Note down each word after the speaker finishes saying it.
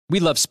We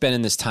love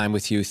spending this time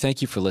with you.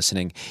 Thank you for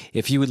listening.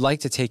 If you would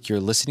like to take your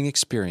listening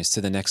experience to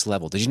the next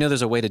level, did you know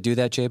there's a way to do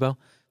that, J-Bo?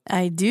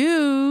 I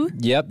do.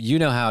 Yep, you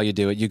know how you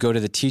do it. You go to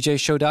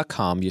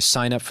thetjshow.com, you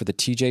sign up for the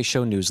TJ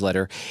Show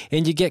newsletter,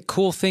 and you get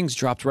cool things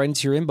dropped right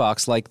into your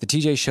inbox like the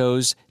TJ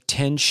Show's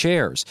 10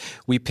 shares.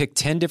 We pick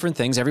 10 different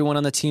things, everyone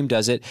on the team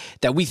does it,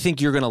 that we think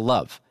you're going to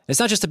love. It's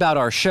not just about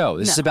our show.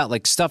 This is about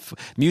like stuff,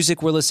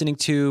 music we're listening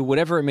to,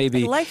 whatever it may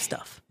be. Life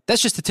stuff.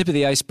 That's just the tip of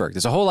the iceberg.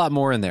 There's a whole lot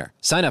more in there.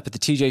 Sign up at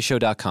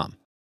thetjshow.com.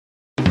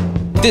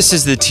 This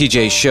is the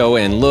TJ Show,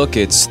 and look,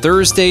 it's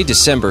Thursday,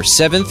 December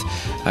 7th.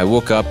 I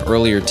woke up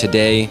earlier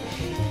today,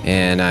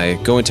 and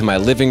I go into my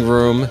living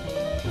room,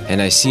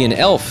 and I see an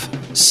elf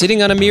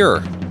sitting on a mirror.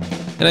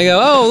 And I go,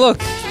 oh, look,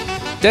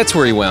 that's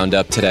where he wound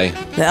up today.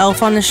 The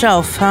elf on the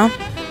shelf, huh?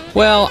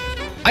 Well,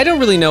 I don't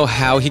really know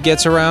how he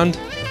gets around,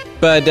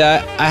 but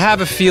I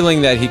have a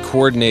feeling that he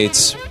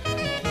coordinates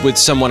with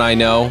someone I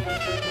know.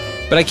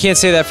 But I can't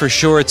say that for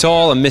sure. It's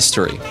all a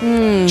mystery,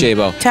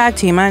 J-Bo. Tag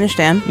team, I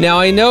understand. Now,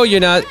 I know you're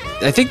not...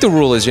 I think the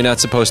rule is you're not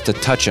supposed to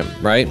touch him,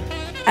 right?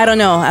 I don't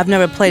know. I've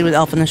never played with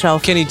Elf on the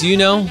Shelf. Kenny, do you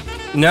know?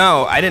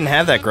 No, I didn't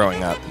have that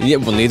growing up. Yeah,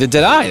 well, neither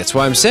did I. That's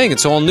why I'm saying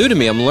it's all new to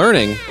me. I'm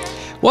learning.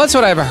 Well, that's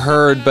what I've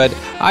heard, but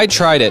I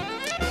tried it.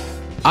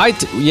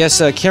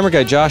 Yes, camera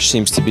guy Josh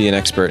seems to be an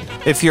expert.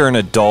 If you're an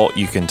adult,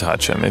 you can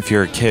touch him. If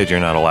you're a kid, you're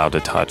not allowed to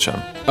touch him.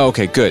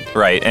 Okay, good.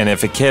 Right, and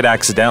if a kid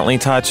accidentally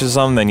touches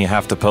him, then you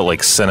have to put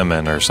like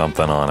cinnamon or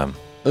something on him.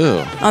 Ooh.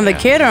 On the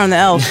kid or on the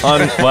elf? On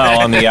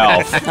the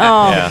elf.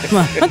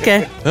 Oh,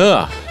 okay.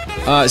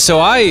 Ugh. So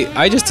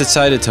I just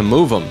decided to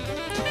move him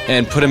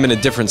and put him in a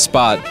different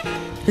spot.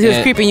 He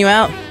was creeping you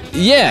out?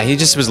 Yeah, he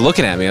just was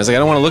looking at me. I was like, I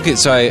don't want to look at it.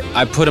 So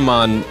I put him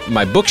on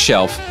my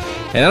bookshelf.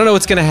 And I don't know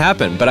what's going to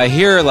happen, but I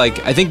hear, I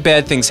think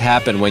bad things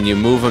happen when you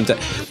move him to...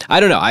 I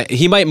don't know.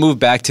 He might move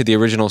back to the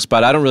original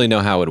spot. I don't really know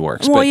how it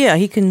works. Well, yeah,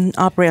 he can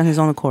operate on his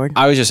own accord.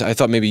 I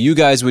thought maybe you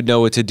guys would know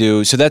what to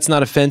do. So that's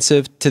not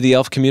offensive to the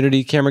elf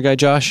community, camera guy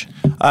Josh?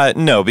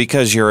 No,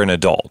 because you're an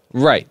adult.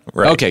 Right.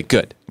 Okay,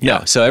 good. Yeah.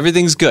 No, so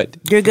everything's good.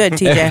 You're good,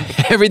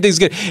 TJ. Everything's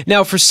good.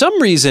 Now, for some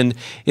reason,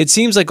 it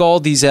seems like all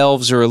these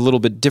elves are a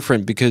little bit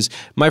different because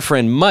my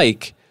friend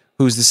Mike,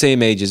 who's the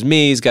same age as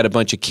me, he's got a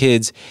bunch of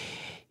kids...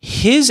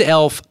 His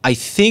elf, I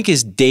think,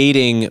 is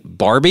dating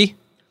Barbie.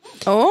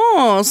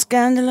 Oh,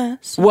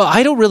 scandalous. Well,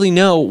 I don't really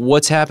know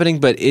what's happening,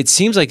 but it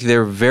seems like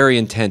they're very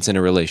intense in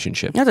a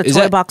relationship. That's a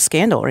toy box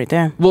scandal right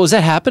there. Well, is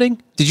that happening?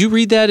 Did you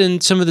read that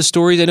in some of the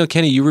stories? I know,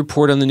 Kenny, you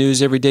report on the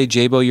news every day.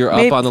 J-Bo, you're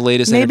up on the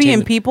latest maybe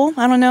entertainment. in People.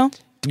 I don't know.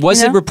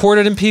 Was it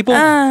reported in People?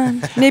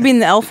 Maybe in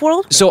the elf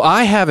world? So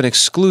I have an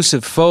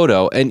exclusive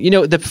photo, and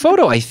the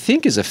photo I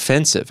think is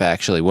offensive,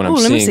 actually, what I'm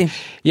seeing. Let me see.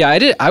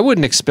 Yeah, I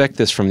wouldn't expect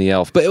this from the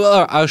elf, but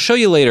I'll show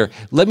you later.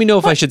 Let me know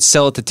if I should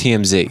sell it to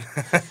TMZ,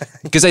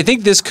 because I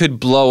think this could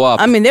blow up.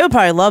 I mean, they would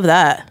probably love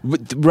that.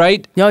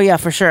 Right? Oh, yeah,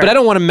 for sure. But I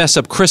don't want to mess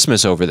up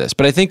Christmas over this,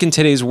 but I think in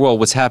today's world,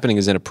 what's happening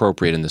is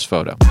inappropriate in this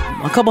photo.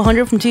 A couple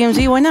hundred from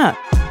TMZ, why not?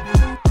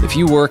 If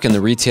you work in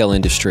the retail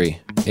industry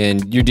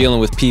and you're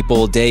dealing with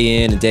people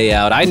day in and day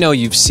out, I know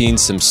you've seen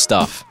some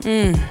stuff.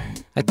 I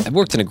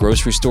worked in a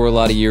grocery store a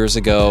lot of years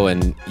ago,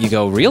 and you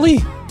go, really?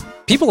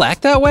 People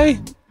act that way?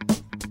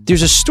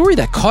 There's a story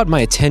that caught my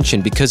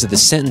attention because of the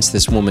sentence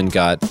this woman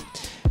got.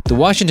 The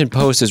Washington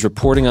Post is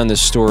reporting on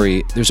this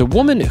story. There's a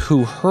woman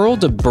who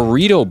hurled a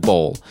burrito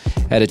bowl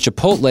at a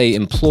Chipotle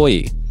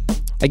employee.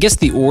 I guess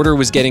the order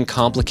was getting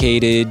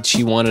complicated.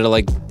 She wanted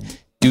to,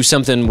 do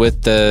something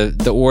with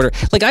the order.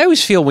 I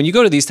always feel when you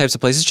go to these types of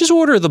places, just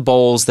order the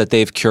bowls that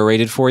they've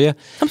curated for you.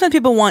 Sometimes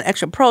people want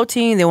extra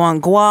protein, they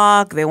want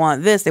guac, they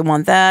want this, they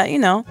want that,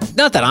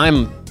 Not that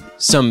I'm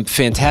some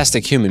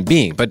fantastic human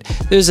being, but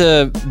there's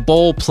a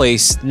bowl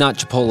place, not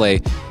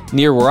Chipotle,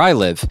 near where I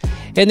live.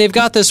 And they've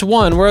got this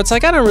one where it's I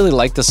don't really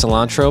like the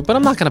cilantro, but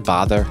I'm not going to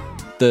bother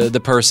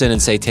the person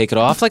and say take it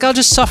off. I'll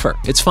just suffer.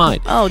 It's fine.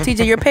 Oh,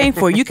 TJ, you're paying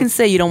for it. You can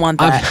say you don't want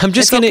that. I'm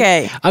just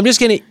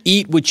gonna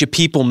eat what your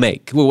people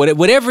make.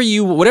 Whatever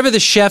the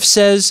chef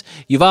says,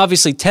 you've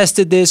obviously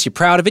tested this. You're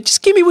proud of it.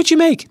 Just give me what you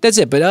make. That's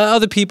it. But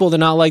other people, they're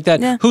not like that.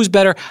 Yeah. Who's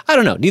better? I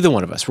don't know. Neither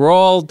one of us. We're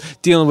all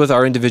dealing with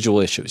our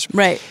individual issues.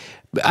 Right.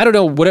 I don't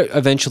know what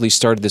eventually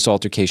started this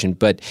altercation,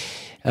 but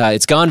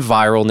it's gone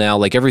viral now,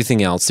 like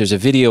everything else. There's a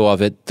video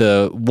of it.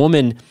 The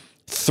woman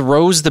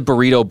throws the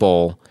burrito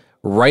bowl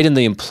right in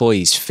the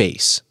employee's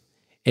face.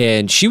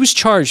 And she was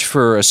charged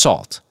for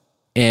assault.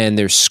 And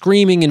there's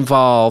screaming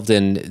involved,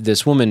 and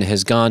this woman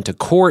has gone to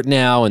court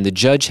now, and the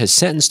judge has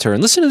sentenced her.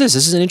 And listen to this.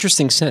 This is an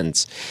interesting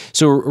sentence.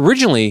 So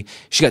originally,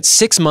 she got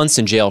 6 months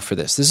in jail for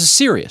this. This is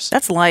serious.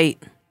 That's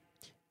light.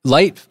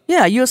 Light?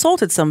 Yeah, you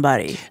assaulted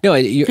somebody. No,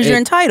 because you're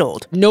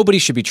entitled. Nobody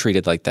should be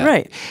treated like that.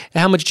 Right.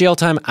 How much jail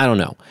time? I don't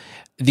know.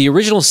 The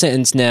original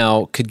sentence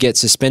now could get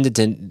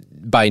suspended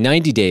by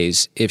 90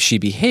 days if she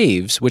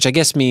behaves, which I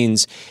guess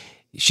means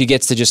she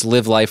gets to just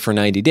live life for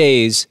 90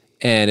 days,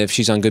 and if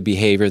she's on good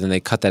behavior, then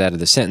they cut that out of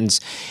the sentence.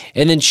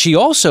 And then she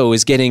also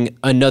is getting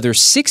another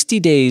 60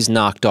 days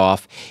knocked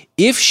off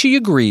if she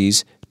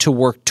agrees to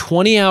work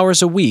 20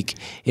 hours a week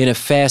in a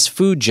fast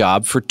food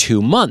job for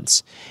 2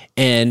 months.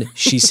 And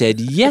she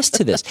said yes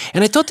to this.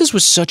 And I thought this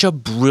was such a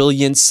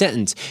brilliant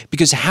sentence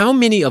because how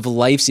many of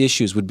life's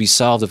issues would be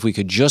solved if we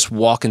could just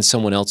walk in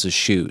someone else's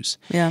shoes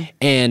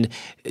and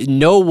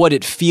know what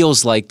it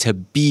feels like to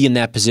be in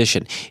that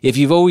position. If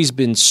you've always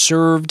been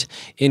served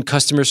in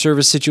customer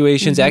service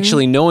situations,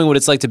 actually knowing what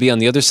it's like to be on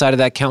the other side of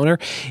that counter,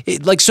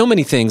 like so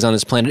many things on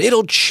this planet,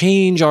 it'll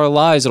change our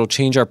lives. It'll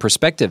change our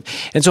perspective.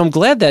 And so I'm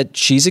glad that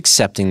she's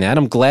accepting that.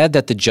 I'm glad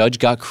that the judge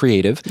got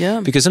creative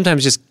because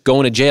sometimes just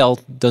going to jail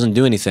doesn't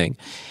do anything.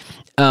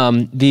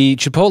 The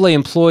Chipotle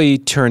employee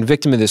turned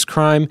victim of this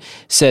crime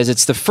says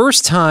it's the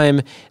first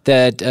time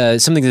that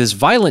something this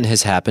violent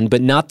has happened,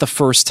 but not the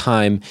first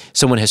time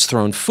someone has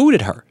thrown food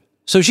at her.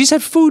 So she's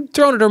had food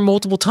thrown at her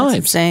multiple times.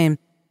 That's insane.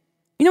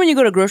 You know when you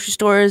go to grocery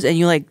stores and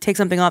you like take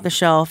something off the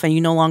shelf and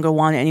you no longer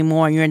want it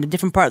anymore and you're in a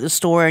different part of the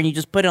store and you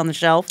just put it on the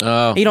shelf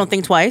and you don't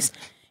think twice?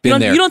 You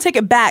don't take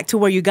it back to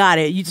where you got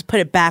it. You just put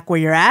it back where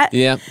you're at.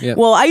 Yeah.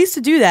 Well, I used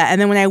to do that.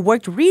 And then when I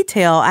worked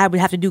retail, I would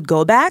have to do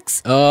go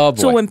backs. Oh, boy.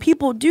 So when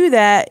people do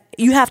that,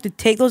 you have to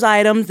take those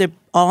items. They're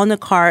all in the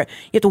cart.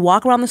 You have to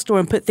walk around the store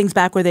and put things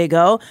back where they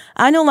go.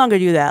 I no longer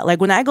do that.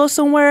 Like when I go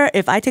somewhere,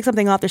 if I take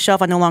something off the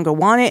shelf, I no longer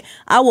want it.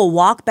 I will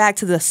walk back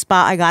to the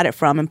spot I got it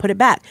from and put it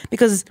back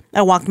because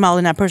I walked a mile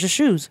in that person's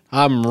shoes.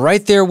 I'm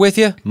right there with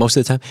you most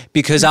of the time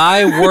because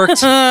I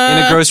worked in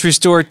a grocery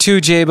store too,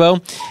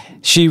 J-Bo.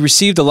 She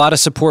received a lot of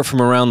support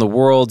from around the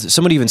world.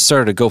 Someone even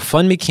started a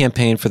GoFundMe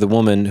campaign for the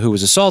woman who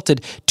was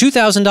assaulted,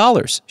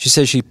 $2,000. She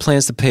says she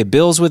plans to pay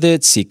bills with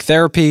it, seek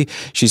therapy.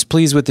 She's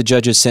pleased with the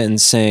judge's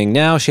sentence, saying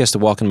now she has to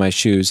walk in my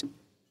shoes.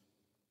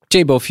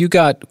 J-Bo, if you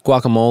got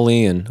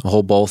guacamole and a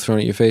whole bowl thrown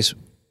at your face,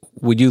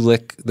 would you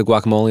lick the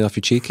guacamole off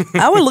your cheek?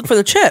 I would look for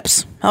the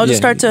chips. I would just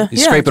start to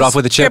scrape it off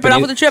with the chip. Scrape it off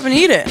with the chip and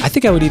eat it. I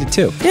think I would eat it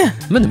too. Yeah.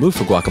 I'm in the mood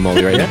for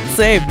guacamole right now.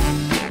 Same.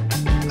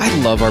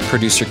 I love our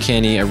producer,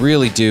 Kenny. I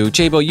really do.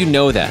 J-Bo, you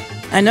know that.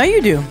 I know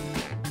you do.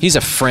 He's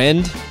a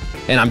friend,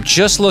 and I'm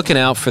just looking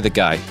out for the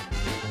guy.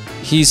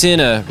 He's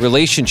in a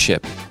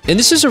relationship, and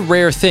this is a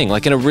rare thing,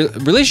 like in a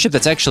relationship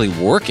that's actually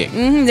working.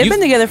 They've been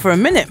together for a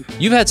minute.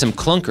 You've had some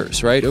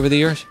clunkers, right, over the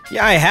years?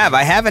 Yeah, I have.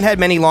 I haven't had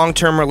many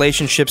long-term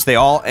relationships. They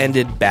all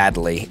ended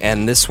badly,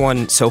 and this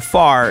one so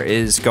far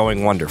is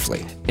going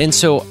wonderfully. And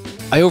so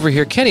I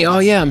overhear Kenny, oh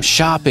yeah, I'm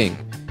shopping.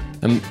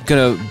 I'm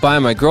going to buy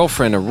my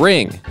girlfriend a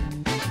ring.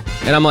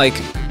 And I'm like,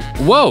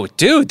 whoa,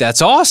 dude,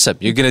 that's awesome.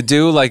 You're going to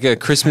do like a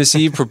Christmas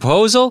Eve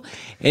proposal?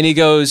 And he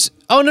goes,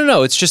 oh,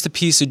 no, it's just a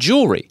piece of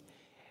jewelry.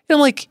 And I'm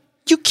like,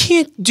 you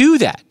can't do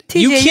that.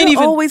 TJ,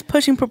 you're always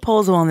pushing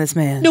proposal on this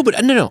man. No,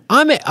 but no.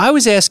 I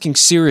was asking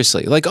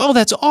seriously. Like, oh,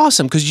 that's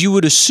awesome. Because you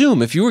would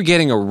assume if you were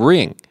getting a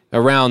ring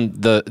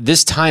around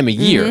this time of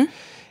year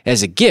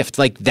as a gift,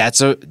 like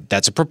that's a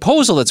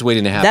proposal that's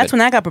waiting to happen. That's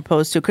when I got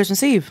proposed to,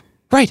 Christmas Eve.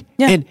 Right.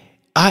 Yeah. And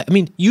I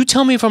mean, you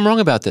tell me if I'm wrong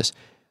about this.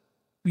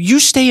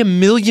 You stay a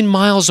million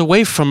miles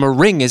away from a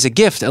ring as a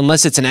gift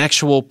unless it's an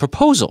actual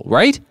proposal,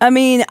 right? I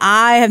mean,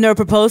 I have never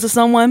proposed to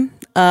someone,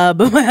 but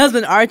my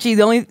husband Archie,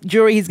 the only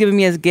jewelry he's given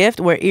me as a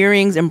gift were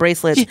earrings and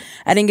bracelets.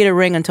 I didn't get a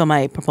ring until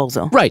my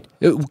proposal. Right.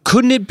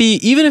 Couldn't it be,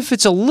 even if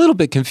it's a little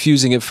bit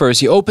confusing at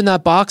first, you open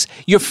that box,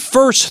 your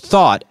first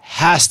thought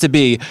has to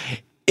be,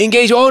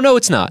 engage. Oh, no,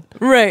 it's not.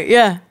 Right,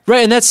 yeah.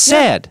 Right, and that's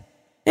sad.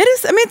 It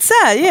is, I mean, it's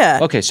sad, yeah.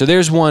 Okay, so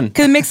there's one.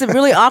 Because it makes a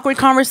really awkward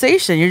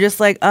conversation. You're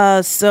just like,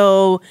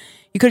 so...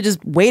 You could have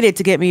just waited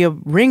to get me a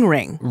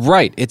ring.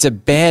 Right. It's a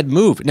bad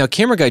move. Now,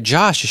 camera guy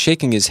Josh is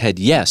shaking his head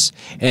yes,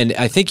 and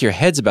I think your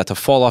head's about to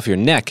fall off your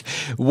neck.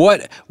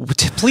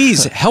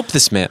 Please help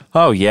this man.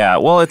 Oh, yeah.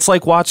 Well, it's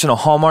like watching a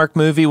Hallmark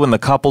movie when the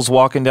couple's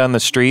walking down the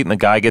street and the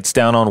guy gets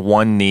down on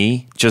one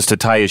knee just to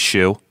tie his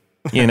shoe,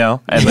 and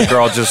the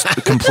girl just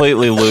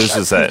completely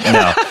loses it.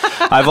 No.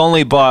 I've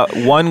only bought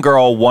one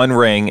girl one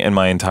ring in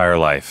my entire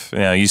life.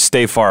 You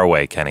stay far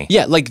away, Kenny.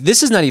 Yeah, like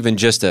this is not even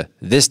just a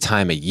this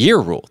time of year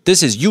rule.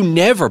 This is you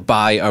never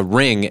buy a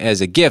ring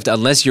as a gift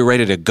unless you're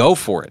ready to go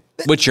for it,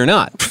 which you're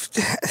not.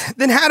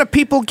 Then how do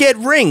people get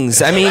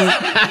rings? I mean...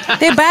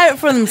 They buy it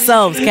for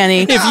themselves,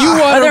 Kenny. If you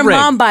want or their a ring,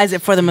 mom buys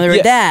it for them, or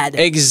their dad.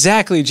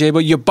 Exactly, Jay,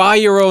 but you buy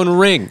your own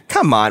ring.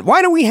 Come on,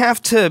 why do we have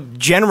to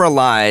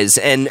generalize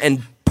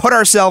and put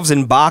ourselves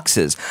in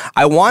boxes?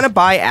 I want to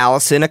buy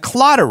Allison a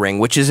Claddagh ring,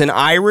 which is an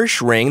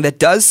Irish ring that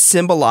does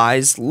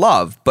symbolize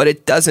love, but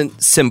it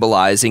doesn't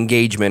symbolize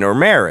engagement or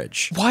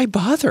marriage. Why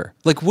bother?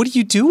 Like, what are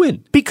you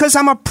doing? Because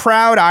I'm a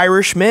proud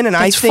Irishman, and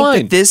I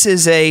think that this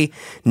is a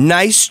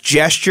nice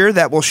gesture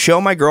that will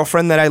show my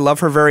girlfriend that I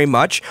love her very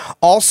much.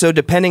 Also,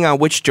 depending on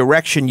which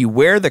direction you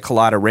wear the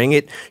Claddagh ring,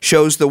 it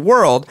shows the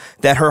world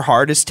that her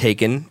heart is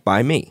taken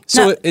by me.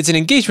 So it's an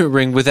engagement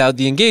ring without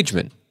the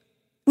engagement.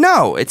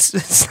 No,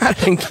 it's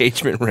not an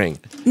engagement ring.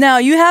 Now,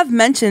 you have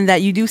mentioned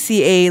that you do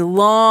see a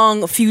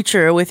long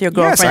future with your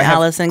girlfriend,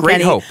 Allison. Great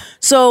Kenny. hope.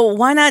 So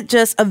why not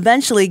just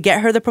eventually get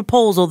her the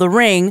proposal, the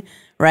ring,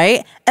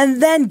 right?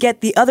 And then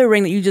get the other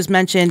ring that you just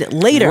mentioned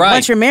later,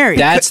 once you're married.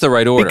 That's the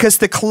right order. Because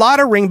the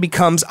Claddagh ring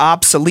becomes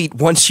obsolete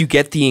once you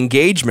get the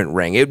engagement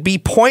ring. It would be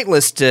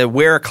pointless to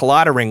wear a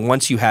Claddagh ring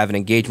once you have an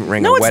engagement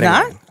ring or wedding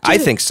ring. I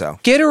think so.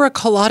 Get her a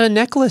Claddagh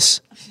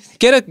necklace.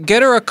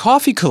 Get her a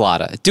coffee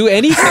colada. Do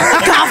anything.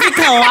 Coffee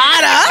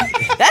colada?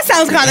 That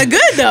sounds kind of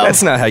good, though.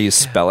 That's not how you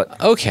spell it.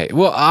 Okay,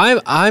 well,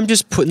 I'm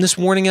just putting this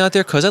warning out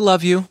there because I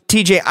love you.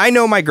 TJ, I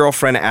know my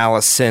girlfriend,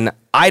 Allison.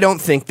 I don't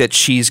think that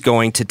she's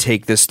going to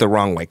take this the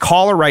wrong way.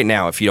 Call her right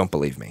now if you don't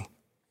believe me.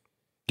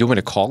 You want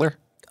me to call her?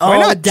 Why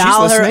not?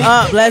 Dial She's her listening.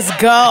 up.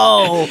 Let's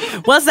go.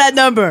 What's that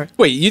number?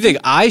 Wait, you think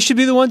I should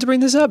be the one to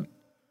bring this up?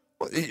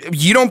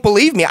 You don't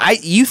believe me.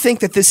 You think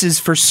that this is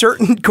for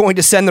certain going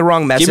to send the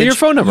wrong message. Give me your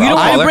phone number. You don't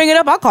I'll want call to her. bring it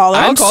up? I'll call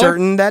her. I'm call her.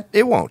 certain that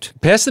it won't.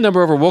 Pass the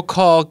number over. We'll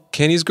call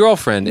Kenny's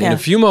girlfriend in Yeah. a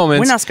few moments.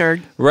 We're not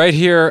scared. Right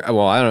here.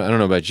 Well, I don't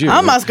know about you.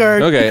 I'm not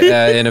scared.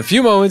 Okay, in a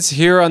few moments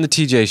here on the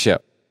TJ Show.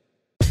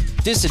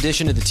 This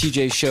edition of the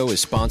TJ Show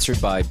is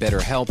sponsored by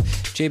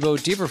BetterHelp. J-Bo,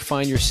 do you ever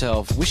find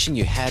yourself wishing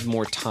you had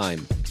more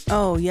time?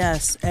 Oh,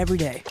 yes. Every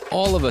day.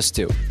 All of us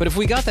do. But if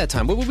we got that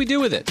time, what would we do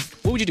with it?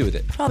 What would you do with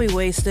it? Probably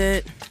waste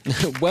it.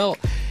 Well,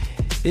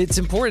 it's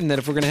important that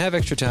if we're going to have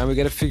extra time, we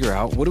got to figure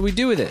out what do we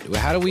do with it?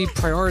 How do we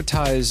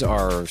prioritize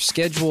our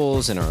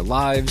schedules and our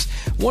lives?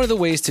 One of the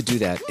ways to do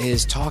that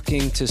is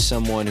talking to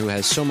someone who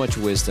has so much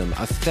wisdom.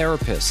 A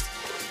therapist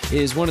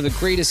is one of the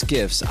greatest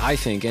gifts I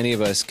think any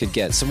of us could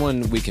get.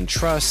 Someone we can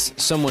trust,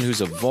 someone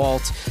who's a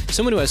vault,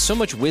 someone who has so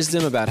much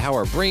wisdom about how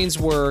our brains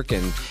work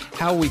and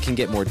how we can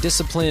get more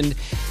disciplined.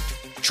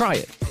 Try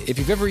it if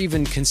you've ever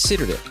even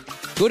considered it.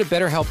 Go to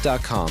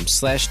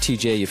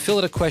BetterHelp.com/TJ. You fill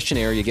out a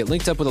questionnaire. You get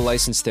linked up with a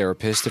licensed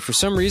therapist. If for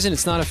some reason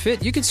it's not a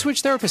fit, you can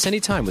switch therapists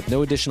anytime with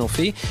no additional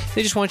fee.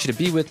 They just want you to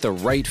be with the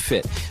right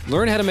fit.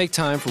 Learn how to make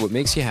time for what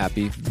makes you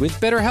happy with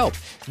BetterHelp.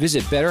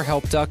 Visit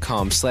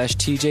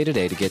BetterHelp.com/TJ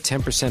today to get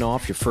 10%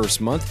 off your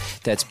first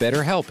month. That's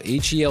BetterHelp,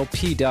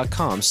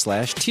 HELP.com/TJ.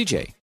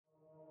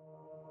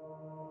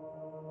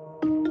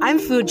 I'm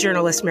food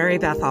journalist Mary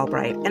Beth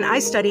Albright, and I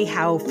study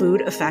how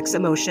food affects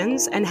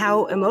emotions and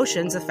how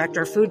emotions affect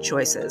our food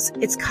choices.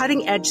 It's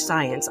cutting-edge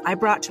science I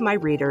brought to my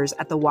readers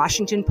at The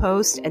Washington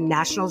Post and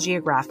National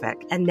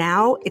Geographic, and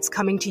now it's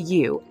coming to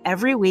you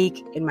every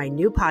week in my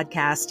new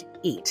podcast,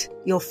 Eat,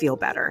 You'll Feel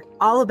Better,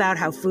 all about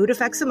how food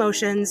affects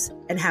emotions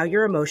and how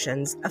your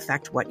emotions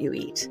affect what you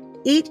eat.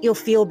 Eat, You'll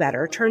Feel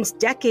Better turns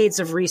decades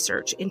of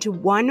research into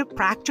one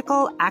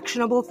practical,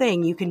 actionable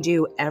thing you can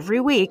do every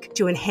week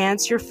to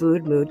enhance your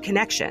food-mood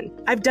connection.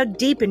 I've dug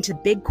deep into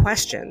big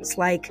questions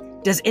like,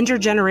 does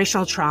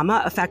intergenerational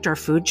trauma affect our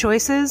food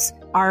choices?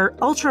 Are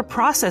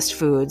ultra-processed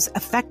foods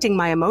affecting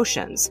my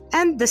emotions?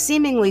 And the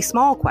seemingly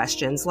small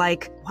questions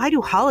like, why do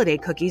holiday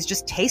cookies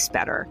just taste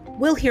better?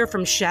 We'll hear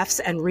from chefs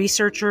and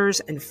researchers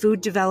and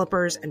food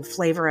developers and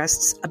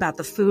flavorists about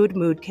the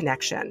food-mood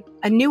connection.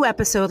 A new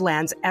episode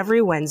lands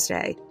every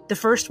Wednesday, the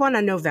first one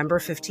on November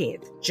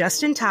 15th,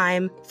 just in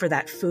time for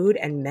that food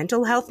and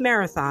mental health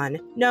marathon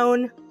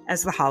known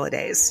as the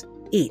holidays.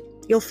 Eat,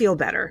 You'll Feel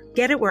Better.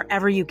 Get it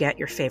wherever you get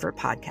your favorite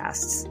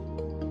podcasts.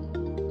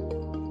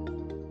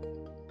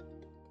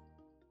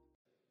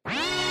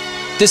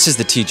 This is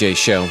the TJ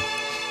Show.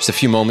 Just a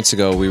few moments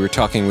ago, we were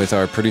talking with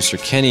our producer,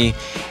 Kenny,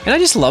 and I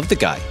just love the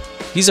guy.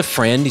 He's a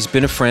friend. He's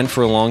been a friend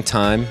for a long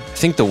time. I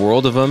think the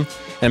world of him.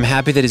 And I'm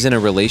happy that he's in a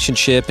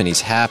relationship and he's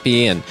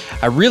happy. And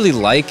I really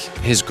like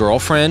his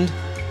girlfriend,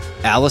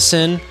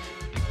 Allison.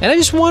 And I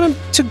just want him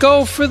to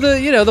go for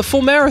the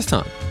full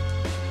marathon.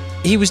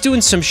 He was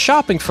doing some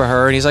shopping for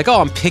her, and he's like,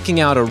 I'm picking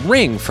out a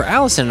ring for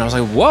Allison. And I was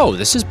like, whoa,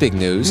 this is big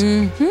news.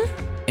 Mm-hmm.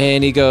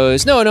 And he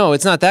goes, no,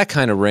 it's not that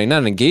kind of ring, not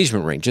an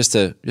engagement ring, just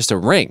a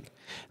ring.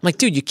 I'm like,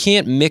 dude, you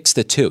can't mix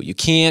the two. You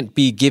can't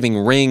be giving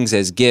rings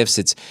as gifts.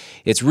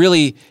 It's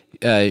really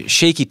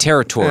shaky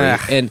territory.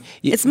 And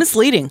it's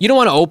misleading. You don't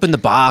want to open the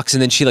box,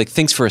 and then she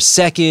thinks for a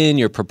second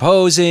you're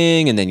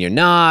proposing, and then you're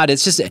not.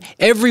 It's just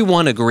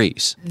everyone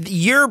agrees.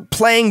 You're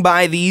playing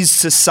by these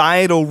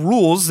societal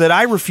rules that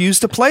I refuse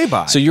to play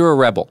by. So you're a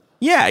rebel.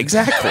 Yeah,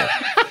 exactly.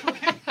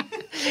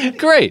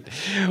 Great.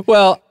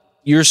 Well,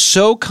 you're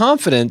so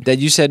confident that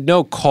you said,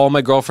 no, call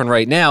my girlfriend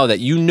right now,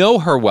 that you know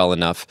her well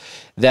enough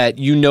that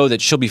you know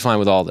that she'll be fine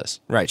with all this.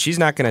 Right. She's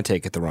not going to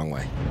take it the wrong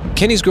way.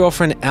 Kenny's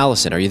girlfriend,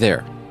 Allison, are you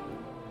there?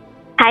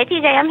 Hi,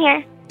 TJ. I'm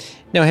here.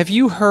 Now, have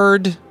you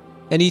heard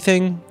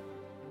anything?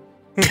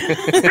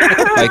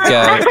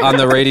 On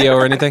the radio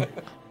or anything?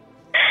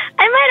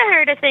 I might have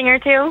heard a thing or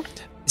two.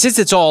 Since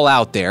it's all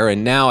out there,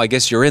 and now I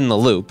guess you're in the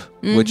loop,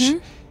 which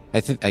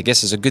I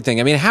guess is a good thing.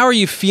 I mean, how are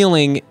you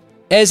feeling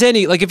as if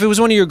it was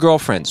one of your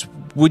girlfriends,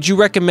 would you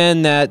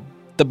recommend that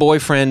the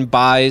boyfriend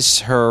buys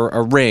her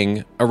a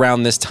ring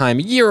around this time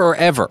of year or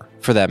ever,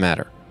 for that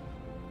matter?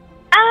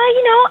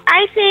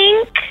 I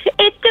think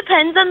it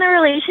depends on the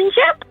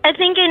relationship. I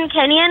think in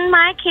Kenny and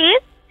my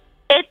case,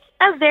 it's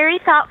a very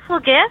thoughtful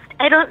gift.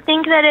 I don't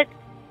think that it's,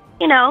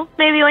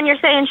 maybe when you're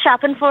saying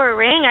shopping for a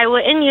ring, I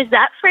wouldn't use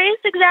that phrase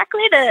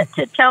exactly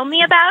to tell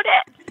me about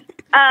it.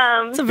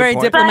 It's a very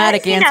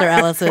diplomatic answer,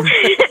 Allison.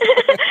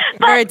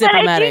 Very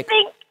diplomatic. But I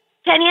do think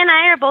Kenny and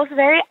I are both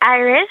very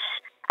Irish.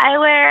 I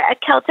wear a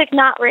Celtic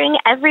knot ring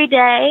every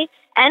day,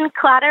 and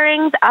claddagh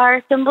rings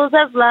are symbols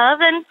of love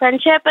and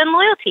friendship and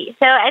loyalty.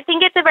 So I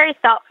think it's a very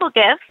thoughtful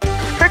gift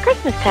for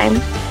Christmas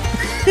time.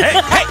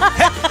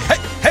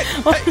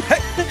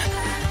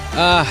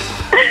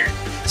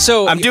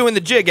 So I'm doing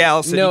the jig,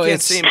 Allison. No, you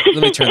can't see me.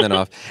 Let me turn that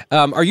off.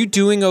 Are you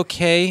doing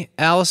okay,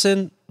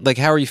 Allison? Like,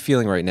 how are you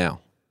feeling right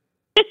now?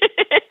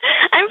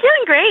 I'm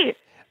feeling great.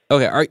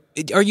 Okay,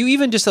 are you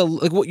even just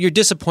your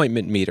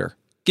disappointment meter?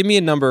 Give me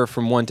a number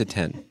from 1 to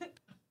 10.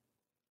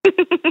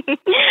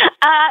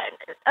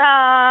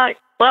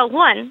 Well,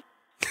 1.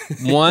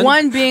 1?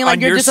 1 being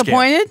like you're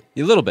disappointed?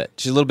 A little bit.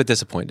 She's a little bit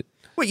disappointed.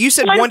 Wait, you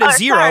said 1 to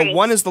 0. Sorry.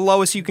 1 is the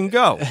lowest you can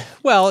go.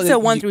 Well, So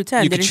 1 through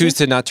 10, You could didn't choose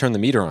you? to not turn the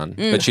meter on,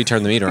 but she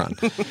turned the meter on.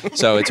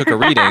 So it took a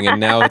reading, and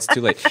now it's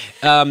too late.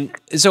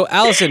 So,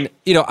 Allison,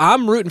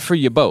 I'm rooting for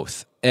you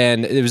both.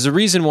 And there was a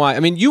reason why. I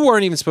mean, you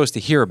weren't even supposed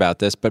to hear about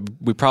this, but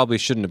we probably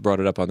shouldn't have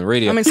brought it up on the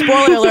radio. I mean,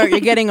 spoiler alert, you're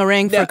getting a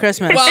ring for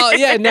Christmas. Well,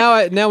 yeah,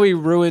 now we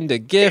ruined a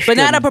gift. But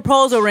not a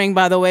proposal ring,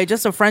 by the way,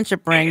 just a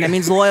friendship ring. That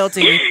means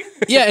loyalty.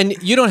 Yeah,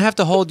 and you don't have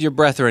to hold your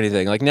breath or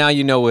anything. Like, now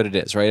you know what it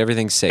is, right?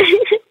 Everything's safe.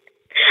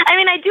 I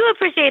mean, I do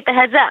appreciate the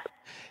heads up.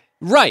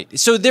 Right.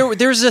 So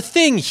there's a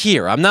thing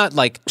here. I'm not,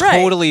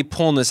 totally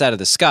pulling this out of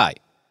the sky.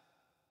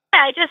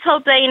 I just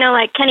hope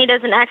that, Kenny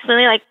doesn't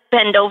accidentally,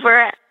 bend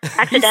over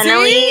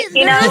accidentally,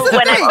 when I'm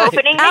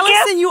opening the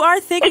Allison, gift. you are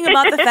thinking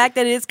about the fact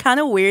that it is kind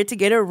of weird to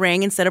get a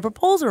ring instead of a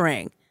proposal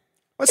ring.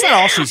 Well, that's not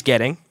all she's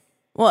getting.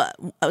 Well,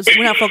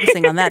 we're not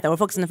focusing on that, though. We're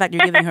focusing on the fact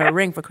you're giving her a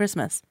ring for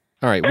Christmas.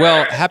 All right.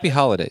 Well, happy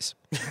holidays.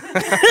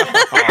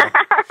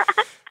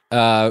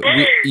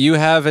 You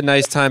have a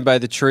nice time by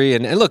the tree,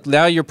 and look,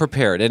 now you're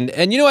prepared.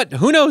 And you know what?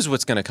 Who knows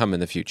what's going to come in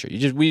the future?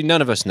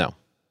 None of us know.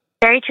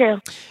 Very true.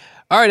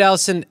 All right,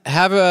 Allison,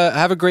 have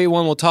a great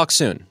one. We'll talk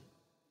soon.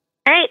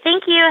 All right,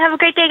 thank you. Have a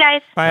great day,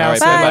 guys. Bye, All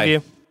right, Allison. I bye-bye. love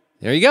you.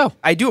 There you go.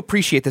 I do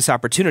appreciate this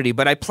opportunity,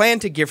 but I plan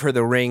to give her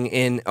the ring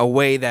in a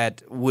way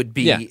that would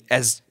be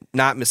as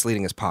not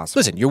misleading as possible.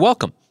 Listen, you're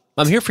welcome.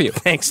 I'm here for you.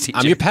 Thanks, TJ.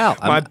 I'm your pal.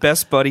 My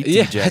best buddy,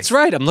 TJ. Yeah, that's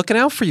right. I'm looking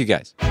out for you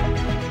guys.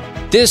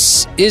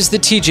 This is the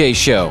TJ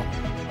Show.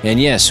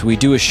 And yes, we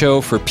do a show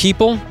for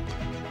people,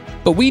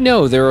 but we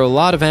know there are a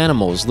lot of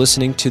animals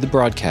listening to the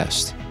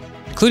broadcast,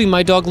 including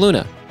my dog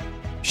Luna.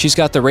 She's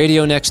got the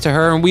radio next to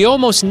her, and we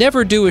almost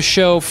never do a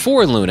show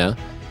for Luna.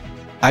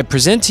 I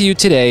present to you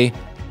today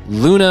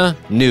Luna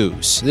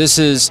News. This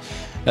is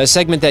a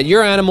segment that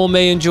your animal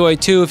may enjoy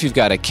too. If you've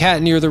got a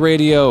cat near the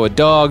radio, a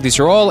dog, these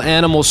are all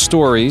animal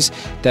stories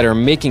that are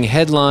making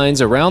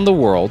headlines around the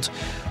world.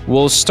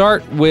 We'll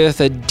start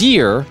with a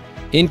deer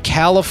in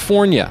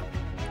California.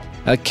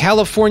 A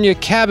California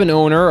cabin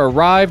owner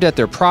arrived at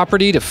their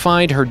property to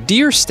find her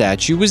deer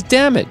statue was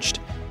damaged.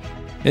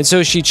 And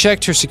so she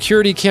checked her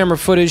security camera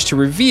footage to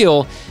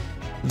reveal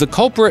the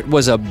culprit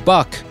was a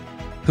buck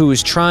who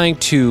was trying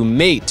to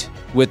mate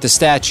with the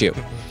statue.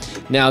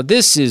 Now,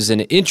 this is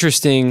an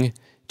interesting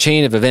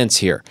chain of events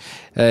here.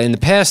 In the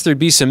past, there'd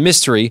be some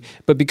mystery,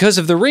 but because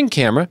of the Ring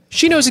camera,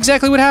 she knows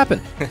exactly what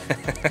happened.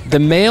 The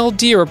male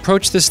deer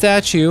approached the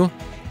statue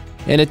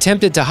and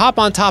attempted to hop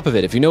on top of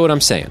it, if you know what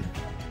I'm saying.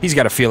 He's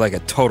got to feel like a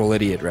total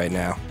idiot right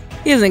now.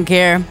 He doesn't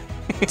care.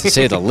 To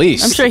say the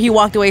least. I'm sure he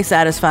walked away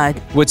satisfied.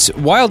 What's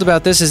wild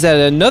about this is that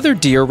another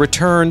deer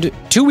returned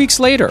 2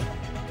 weeks later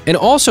and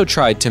also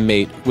tried to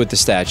mate with the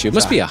statue. It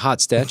must be a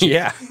hot statue.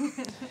 Yeah.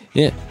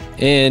 Yeah.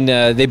 And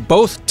they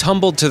both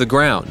tumbled to the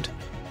ground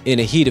in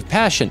a heat of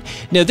passion.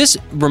 Now, this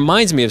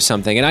reminds me of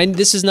something, and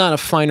this is not a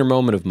finer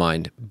moment of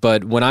mine,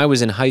 but when I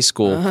was in high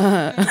school...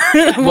 Where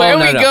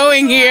are we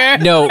going here?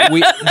 No,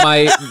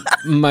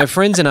 my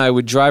friends and I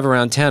would drive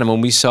around town, and when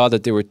we saw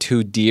that there were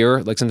 2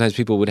 deer, like sometimes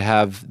people would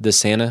have the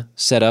Santa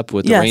set up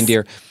with the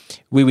reindeer,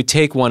 we would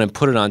take one and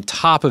put it on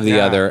top of the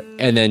other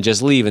and then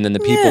just leave, and then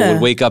the people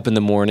would wake up in the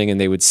morning and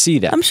they would see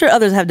that. I'm sure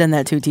others have done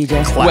that too,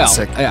 TJ.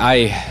 Classic. Well,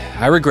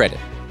 I regret it,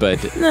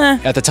 but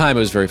at the time it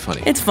was very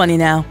funny. It's funny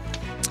now.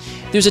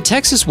 There's a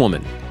Texas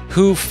woman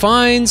who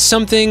finds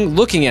something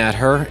looking at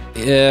her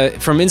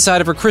from inside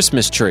of her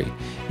Christmas tree.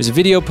 There's a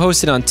video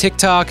posted on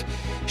TikTok,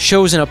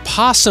 shows an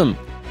opossum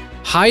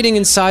hiding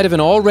inside of an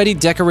already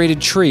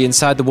decorated tree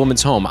inside the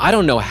woman's home. I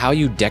don't know how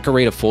you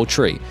decorate a full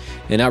tree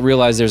and not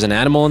realize there's an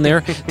animal in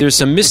there. There's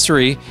some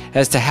mystery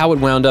as to how it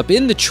wound up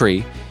in the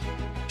tree.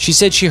 She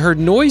said she heard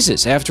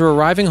noises after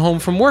arriving home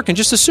from work and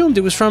just assumed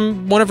it was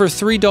from one of her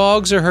 3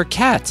 dogs or her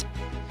cat.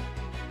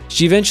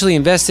 She eventually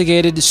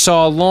investigated,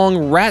 saw a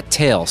long rat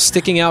tail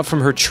sticking out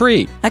from her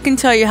tree. I can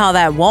tell you how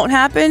that won't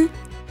happen.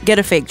 Get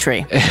a fake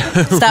tree.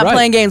 Stop Right.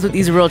 playing games with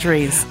these real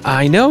trees.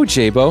 I know,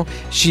 Jabo.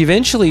 She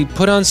eventually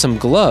put on some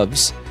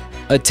gloves,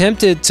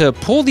 attempted to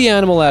pull the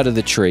animal out of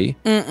the tree,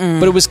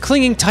 but it was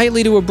clinging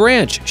tightly to a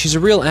branch. She's a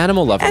real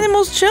animal lover.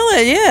 Animals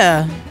chilling,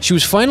 yeah. She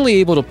was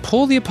finally able to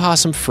pull the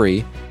opossum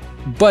free,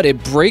 but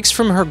it breaks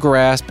from her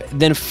grasp,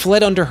 then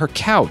fled under her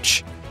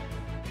couch.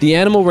 The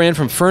animal ran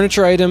from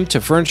furniture item to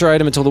furniture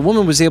item until the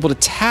woman was able to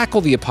tackle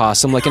the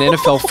opossum like an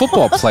NFL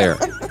football player.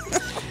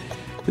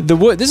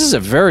 This is a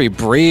very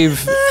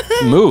brave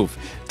move.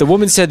 The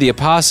woman said the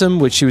opossum,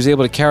 which she was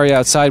able to carry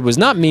outside, was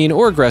not mean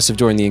or aggressive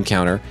during the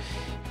encounter,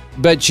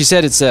 but she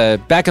said it's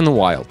back in the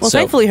wild. Well,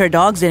 thankfully her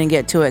dogs didn't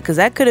get to it, because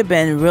that could have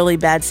been a really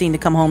bad scene to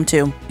come home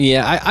to.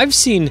 Yeah, I've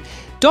seen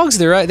dogs,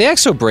 they act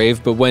so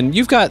brave, but when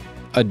you've got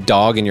a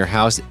dog in your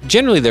house,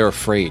 generally they're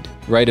afraid,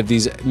 right, of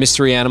these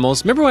mystery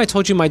animals. Remember when I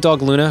told you my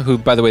dog Luna, who,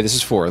 by the way, this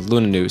is for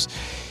Luna News,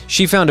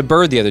 she found a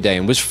bird the other day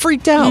and was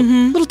freaked out.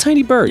 Little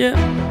tiny bird. Yeah.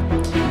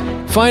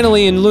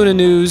 Finally, in Luna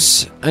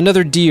News,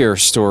 another deer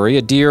story.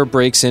 A deer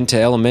breaks into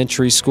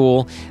elementary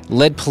school,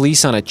 led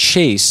police on a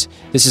chase.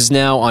 This is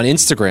now on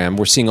Instagram.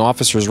 We're seeing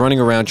officers running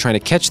around trying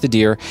to catch the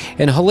deer.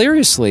 And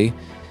hilariously,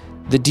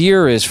 the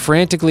deer is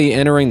frantically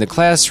entering the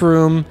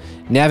classroom,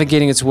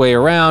 navigating its way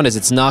around as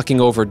it's knocking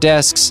over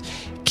desks.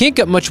 Can't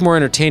get much more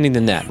entertaining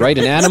than that, right?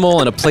 An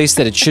animal in a place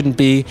that it shouldn't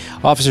be.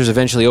 Officers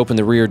eventually opened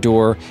the rear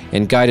door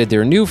and guided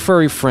their new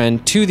furry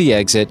friend to the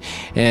exit,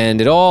 and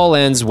it all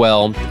ends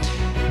well.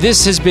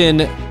 This has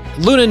been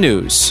Luna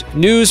News.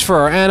 News for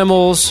our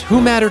animals who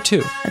matter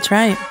too. That's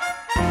right.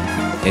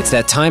 It's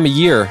that time of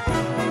year.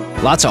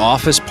 Lots of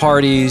office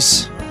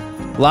parties,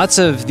 lots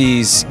of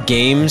these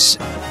games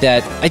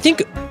that I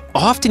think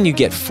often you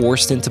get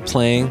forced into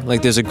playing.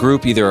 Like there's a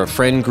group, either a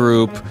friend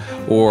group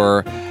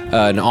or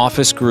an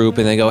office group,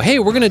 and they go, hey,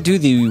 we're going to do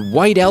the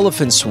white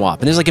elephant swap.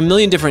 And there's like a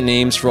million different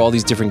names for all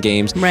these different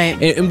games. Right.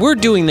 And we're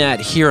doing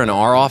that here in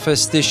our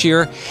office this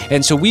year.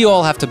 And so we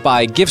all have to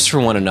buy gifts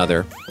for one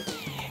another.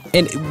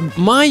 And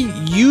my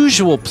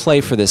usual play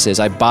for this is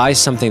I buy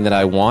something that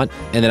I want,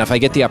 and then if I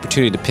get the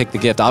opportunity to pick the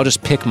gift, I'll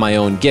just pick my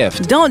own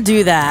gift. Don't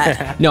do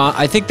that. No,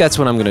 I think that's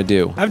what I'm going to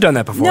do. I've done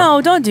that before. No,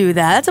 don't do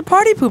that. That's a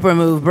party pooper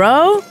move,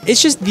 bro.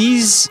 It's just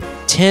these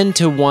tend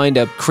to wind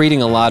up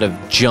creating a lot of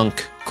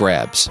junk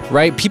grabs,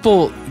 right?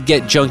 People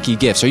get junky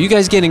gifts. Are you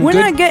guys getting We're good?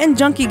 not getting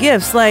junky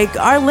gifts. Like,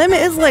 our limit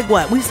is like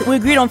what? We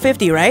agreed on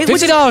 50, right?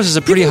 $50 is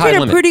a pretty you can high get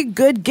limit. a pretty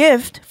good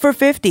gift for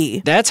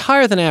 50. That's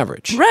higher than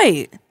average.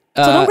 Right.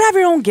 So don't grab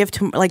your own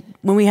gift like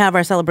when we have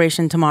our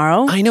celebration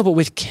tomorrow. I know, but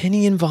with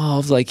Kenny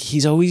involved, like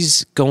he's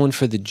always going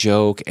for the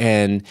joke.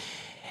 And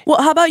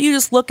Well, how about you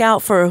just look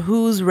out for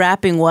who's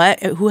wrapping what,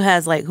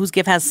 whose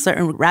gift has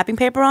certain wrapping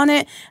paper on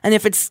it, and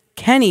if it's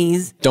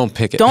Kenny's, don't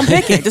pick it. Don't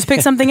pick it. Just pick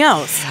something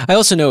else. I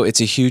also know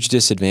it's a huge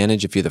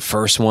disadvantage if you're the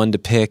first one to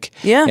pick.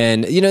 Yeah.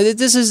 And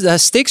this is the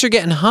stakes are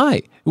getting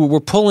high.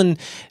 We're pulling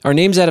our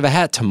names out of a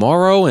hat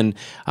tomorrow, and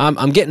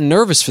I'm getting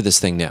nervous for this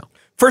thing now.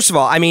 First of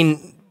all, I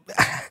mean,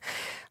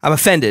 I'm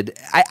offended.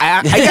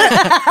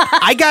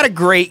 I got a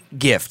great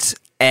gift,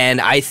 and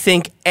I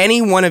think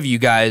any one of you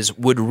guys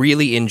would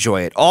really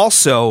enjoy it.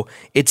 Also,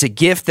 it's a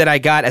gift that I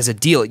got as a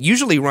deal. It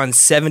usually runs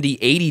 $70,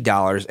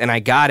 $80, and I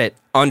got it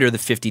under the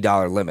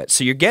 $50 limit.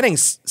 So you're getting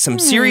some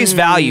serious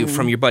value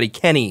from your buddy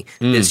Kenny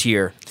this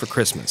year for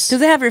Christmas.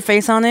 Does it have your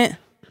face on it?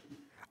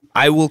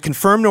 I will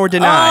confirm nor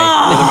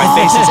deny whether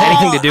my face has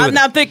anything to do with I'm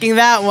not picking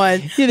that one.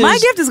 My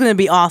gift is going to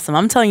be awesome.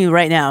 I'm telling you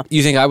right now.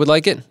 You think I would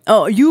like it?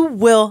 Oh, you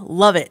will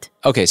love it.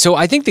 Okay, so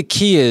I think the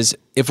key is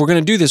if we're going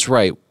to do this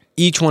right,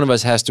 each one of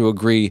us has to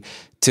agree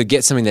to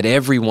get something that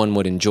everyone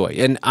would enjoy.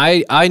 And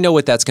I know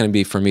what that's going to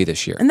be for me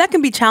this year. And that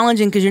can be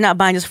challenging because you're not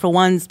buying just for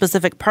one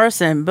specific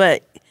person,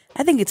 but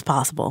I think it's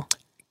possible.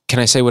 Can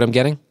I say what I'm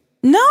getting?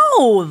 No.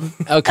 Oh,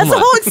 That's come the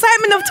on. whole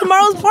excitement of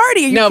tomorrow's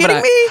party. Are you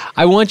kidding me?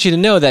 I want you to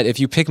know that if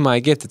you pick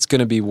my gift, it's going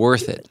to be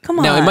worth it. Come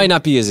Now, it on. might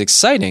not be as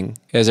exciting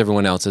as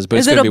everyone else's, but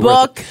Is it's it going to a be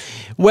worth book? it.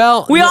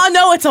 Well, We all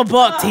know it's a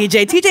book,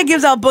 TJ. TJ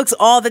gives out books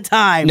all the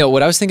time. No,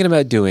 what I was thinking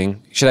about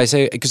doing, should I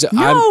say? Because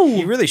No.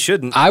 You really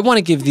shouldn't. I want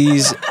to give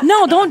these...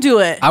 No, don't do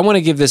it. I want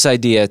to give this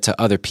idea to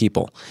other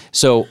people.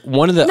 So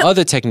one of the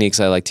other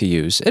techniques I like to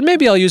use, and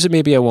maybe I'll use it,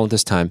 maybe I won't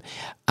this time,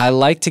 I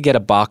like to get a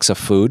box of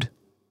food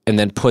and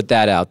then put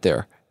that out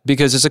there.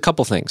 Because there's a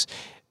couple things.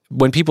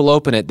 When people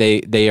open it,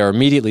 they are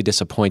immediately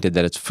disappointed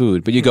that it's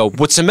food. But you go,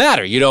 what's the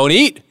matter? You don't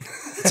eat?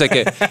 It's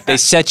like they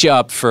set you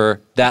up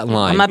for that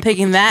line. I'm not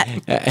picking that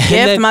gift.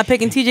 then- I'm not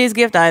picking TJ's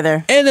gift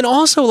either. And then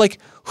also, like,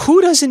 who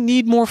doesn't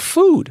need more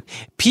food?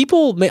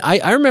 People,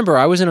 I remember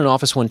I was in an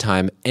office one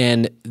time,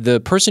 and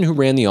the person who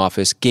ran the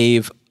office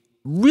gave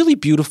really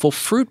beautiful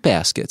fruit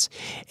baskets.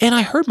 And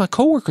I heard my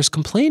coworkers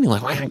complaining,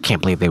 like, I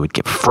can't believe they would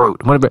give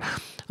fruit. Whatever.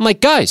 I'm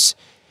like, guys,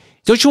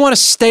 don't you want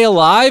to stay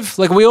alive?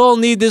 Like, we all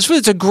need this food.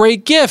 It's a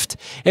great gift.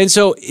 And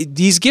so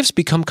these gifts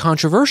become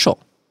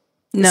controversial.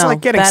 No,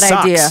 like getting bad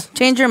socks. idea.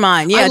 Change your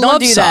mind. Yeah, I don't love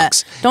do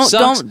socks. that.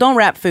 Socks- Don't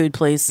wrap food,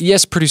 please.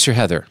 Yes, producer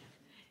Heather.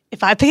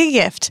 If I pick a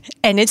gift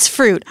and it's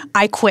fruit,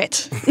 I quit.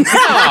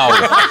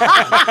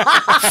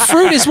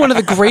 Fruit is one of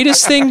the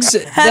greatest things.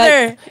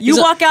 Heather, you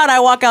walk out, I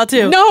walk out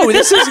too. No,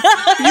 this is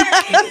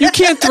you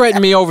can't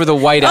threaten me over the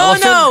white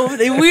elephant. Oh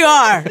no, we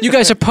are. You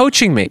guys are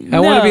poaching me. I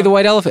want to No. be the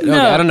white elephant. Okay,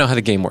 No. I don't know how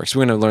the game works.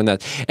 We're going to learn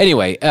that.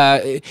 Anyway,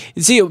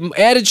 see,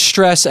 added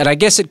stress, and I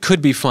guess it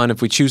could be fun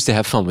if we choose to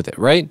have fun with it,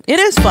 right? It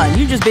is fun.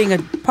 You're just being a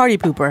party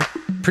pooper.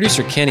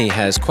 Producer Kenny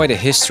has quite a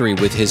history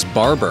with his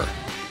barber.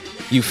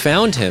 You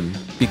found him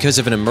because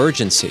of an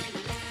emergency.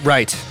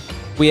 Right.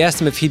 We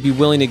asked him if he'd be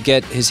willing to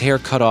get his hair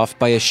cut off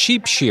by a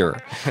sheep shearer.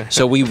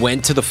 So we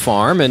went to the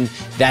farm, and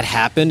that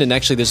happened. And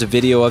actually, there's a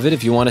video of it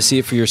if you want to see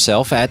it for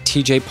yourself at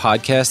TJ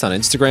Podcast on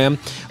Instagram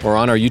or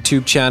on our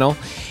YouTube channel.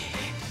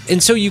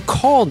 And so you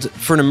called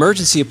for an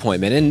emergency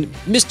appointment, and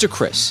Mr.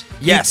 Chris.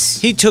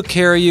 Yes. He took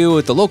care of you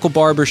at the local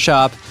barber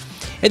shop.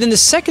 And then the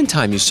second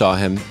time you saw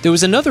him, there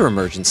was another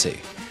emergency.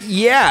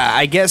 Yeah,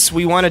 I guess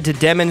we wanted to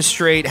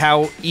demonstrate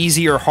how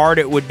easy or hard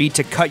it would be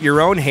to cut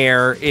your own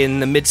hair in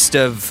the midst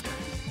of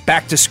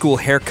back-to-school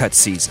haircut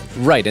season.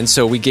 Right, and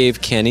so we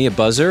gave Kenny a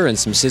buzzer and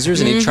some scissors,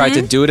 and he tried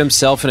to do it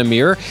himself in a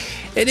mirror,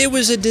 and it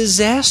was a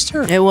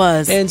disaster. It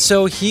was. And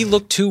so he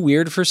looked too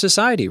weird for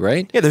society,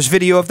 right? Yeah, there's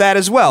video of that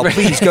as well.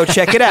 Please go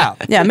check it out.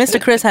 Yeah,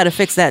 Mr. Chris had to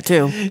fix that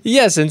too.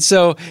 Yes, and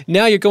so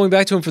now you're going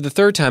back to him for the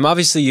third time.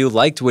 Obviously, you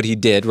liked what he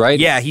did, right?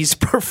 Yeah, he's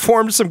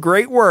performed some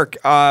great work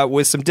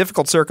with some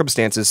difficult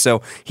circumstances,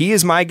 so he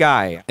is my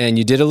guy. And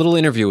you did a little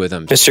interview with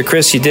him. Mr.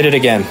 Chris, you did it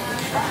again.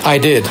 I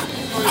did.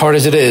 Hard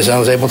as it is, I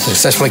was able to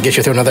successfully get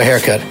you through another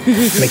haircut,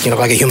 make you look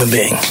like a human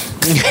being.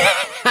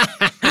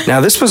 Now,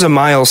 this was a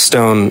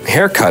milestone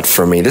haircut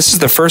for me. This is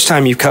the first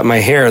time you cut my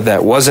hair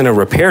that wasn't a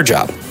repair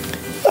job.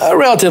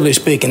 Relatively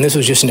speaking, this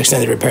was just an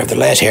extended repair of the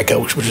last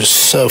haircut, which was just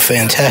so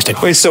fantastic.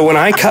 Wait, so when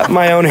I cut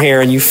my own hair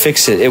and you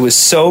fix it, it was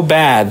so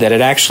bad that it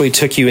actually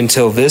took you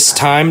until this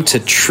time to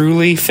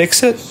truly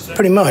fix it?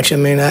 Pretty much. I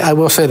mean, I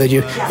will say that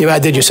you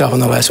outdid yourself on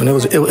the last one. It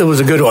was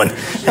a good one.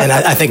 And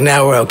I think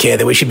now we're okay,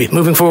 that we should be,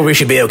 moving forward, we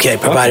should be okay,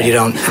 provided you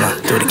don't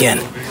do it again.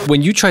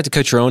 When you tried to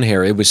cut your own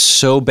hair, it was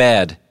so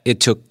bad,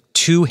 it took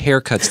 2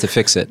 haircuts to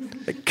fix it.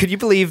 Could you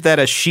believe that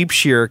a sheep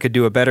shearer could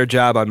do a better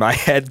job on my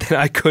head than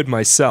I could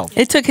myself?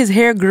 It took his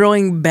hair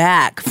growing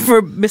back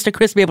for Mr.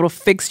 Chris to be able to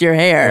fix your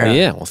hair.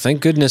 Yeah, well, thank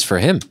goodness for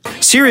him.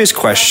 Serious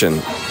question.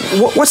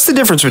 What's the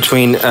difference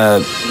between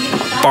a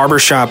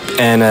barbershop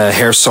and a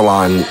hair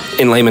salon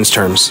in layman's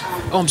terms?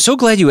 Oh, I'm so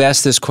glad you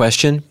asked this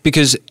question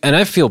because, and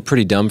I feel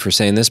pretty dumb for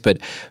saying this, but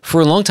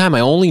for a long time I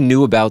only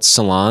knew about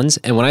salons,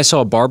 and when I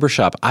saw a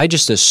barbershop, I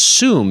just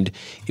assumed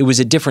it was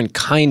a different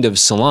kind of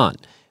salon.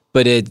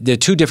 But they're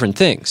 2 different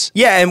things.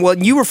 Yeah, and well,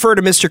 you refer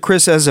to Mr.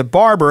 Chris as a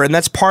barber, and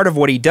that's part of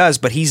what he does,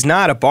 but he's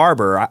not a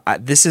barber.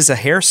 This is a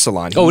hair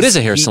salon. Oh, it is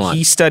a hair salon.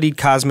 He studied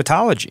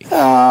cosmetology.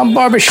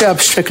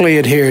 Barbershops strictly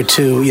adhere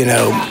to,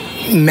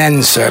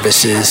 men's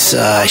services,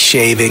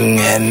 shaving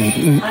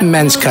and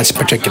men's cuts in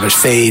particular,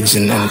 fades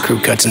and crew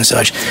cuts and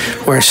such,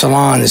 where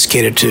salon is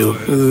catered to,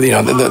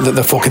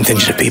 the full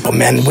contingent of people,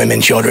 men,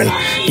 women, children,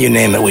 you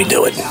name it, we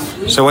do it.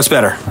 So what's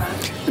better?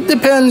 It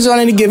depends on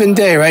any given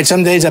day, right?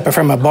 Some days I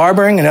prefer my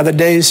barbering, and other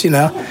days, it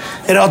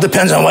all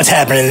depends on what's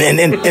happening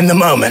in the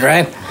moment,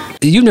 right?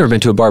 You've never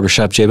been to a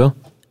barbershop, J-Bo?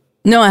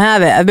 No, I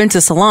haven't. I've been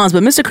to salons,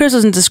 but Mr. Chris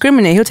doesn't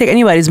discriminate. He'll take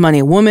anybody's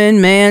money.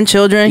 Woman, man,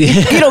 children.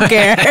 He don't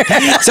care.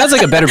 Sounds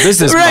like a better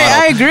business model. Right,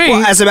 I agree.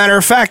 Well, as a matter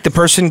of fact, the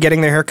person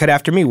getting their haircut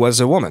after me was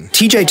a woman.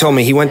 TJ told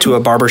me he went to a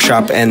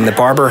barbershop and the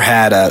barber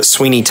had a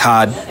Sweeney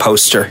Todd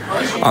poster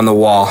on the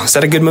wall. Is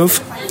that a good move?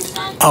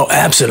 Oh,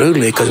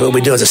 absolutely, because what we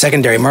do as a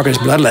secondary market is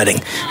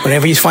bloodletting.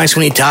 Whenever you find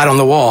Sweeney Todd on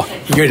the wall,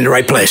 you're in the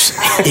right place.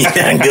 You're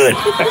done good.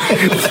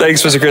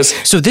 Thanks, Mr. Chris.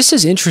 So this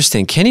is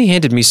interesting. Kenny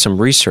handed me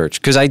some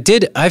research, because I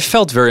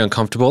felt very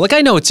uncomfortable. Like,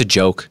 I know it's a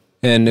joke.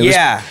 And it was,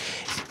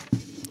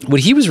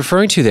 what he was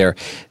referring to there,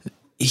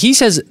 he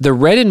says the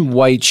red and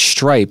white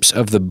stripes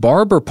of the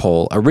barber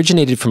pole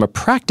originated from a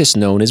practice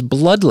known as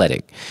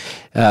bloodletting.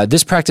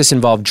 This practice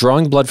involved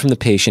drawing blood from the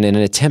patient in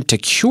an attempt to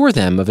cure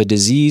them of a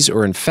disease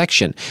or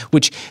infection,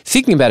 which,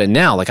 thinking about it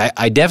now, like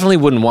I definitely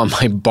wouldn't want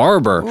my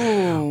barber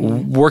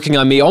working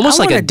on me, almost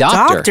like a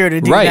doctor to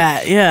do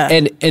that, yeah.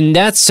 And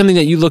that's something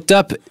that you looked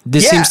up.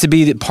 This seems to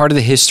be part of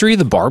the history of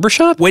the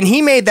barbershop? When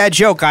he made that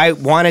joke, I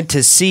wanted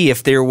to see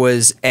if there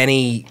was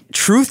any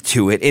truth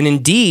to it, and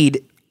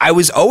indeed, I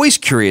was always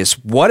curious,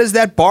 what is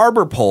that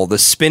barber pole, the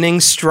spinning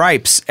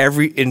stripes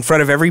in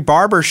front of every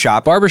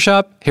barbershop?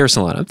 Barbershop, hair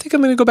salon. I think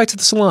I'm going to go back to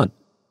the salon.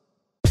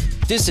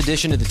 This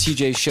edition of the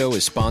TJ Show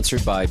is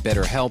sponsored by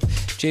BetterHelp.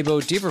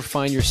 J-Bo, do you ever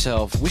find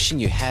yourself wishing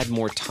you had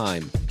more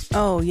time?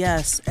 Oh,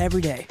 yes,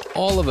 every day.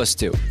 All of us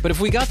do. But if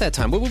we got that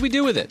time, what would we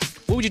do with it?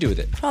 What would you do with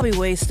it? Probably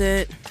waste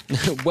it.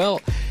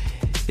 Well,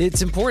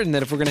 it's important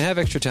that if we're going to have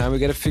extra time, we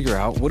got to figure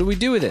out, what do we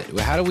do with it?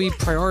 How do we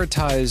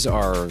prioritize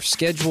our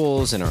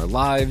schedules and our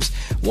lives?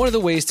 One of the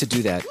ways to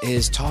do that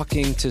is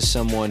talking to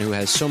someone who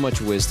has so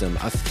much wisdom.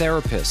 A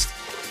therapist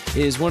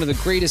is one of the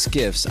greatest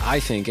gifts I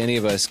think any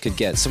of us could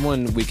get.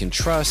 Someone we can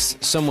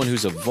trust, someone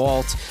who's a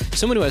vault,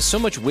 someone who has so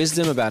much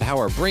wisdom about how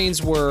our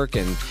brains work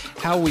and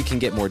how we can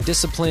get more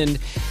disciplined.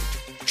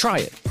 Try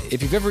it,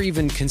 if you've ever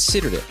even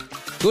considered it.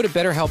 Go to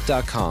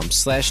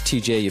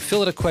BetterHelp.com/TJ. You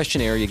fill out a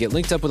questionnaire. You get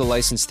linked up with a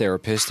licensed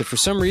therapist. If for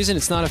some reason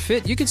it's not a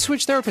fit, you can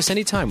switch therapists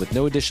anytime with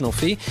no additional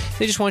fee.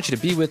 They just want you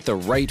to be with the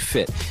right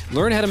fit.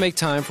 Learn how to make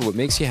time for what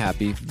makes you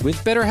happy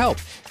with BetterHelp.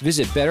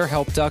 Visit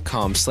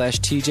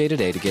BetterHelp.com/TJ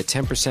today to get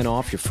 10%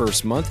 off your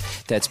first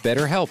month. That's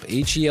BetterHelp,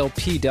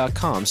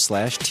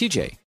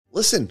 HELP.com/TJ.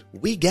 Listen,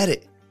 we get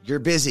it. You're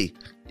busy.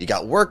 You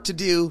got work to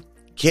do,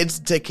 kids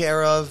to take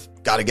care of,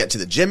 got to get to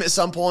the gym at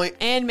some point.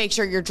 And make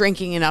sure you're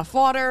drinking enough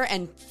water,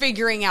 and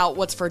figuring out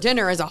what's for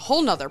dinner is a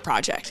whole nother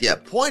project. Yeah,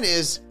 point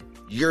is,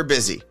 you're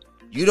busy.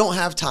 You don't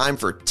have time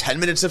for 10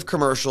 minutes of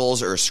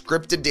commercials or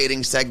scripted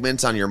dating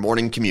segments on your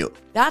morning commute.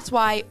 That's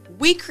why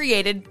we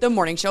created the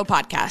Morning Show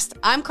Podcast.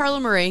 I'm Carla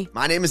Marie.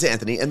 My name is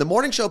Anthony, and the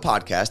Morning Show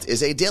Podcast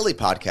is a daily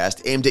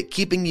podcast aimed at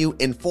keeping you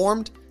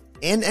informed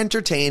and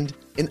entertained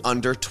in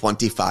under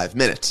 25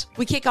 minutes.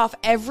 We kick off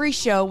every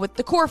show with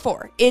the Core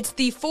Four. It's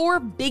the 4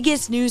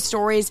 biggest news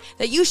stories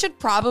that you should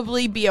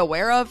probably be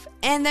aware of,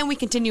 and then we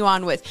continue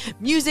on with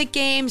music,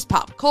 games,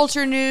 pop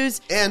culture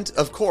news. And,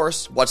 of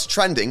course, what's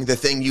trending, the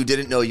thing you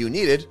didn't know you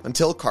needed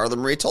until Carla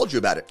Marie told you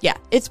about it. Yeah,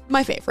 it's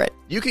my favorite.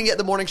 You can get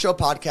the Morning Show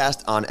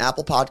podcast on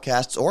Apple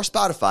Podcasts or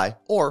Spotify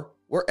or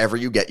wherever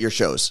you get your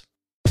shows.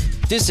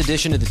 This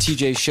edition of the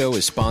TJ Show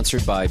is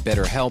sponsored by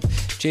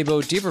BetterHelp.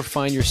 J-Bo, do you ever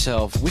find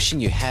yourself wishing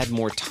you had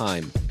more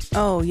time?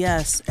 Oh,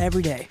 yes,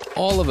 every day.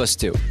 All of us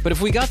do. But if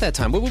we got that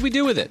time, what would we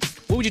do with it?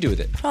 What would you do with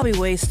it? Probably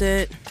waste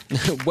it.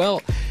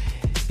 Well,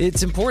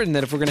 it's important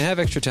that if we're going to have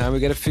extra time, we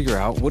got to figure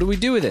out, what do we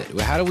do with it?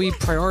 How do we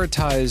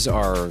prioritize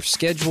our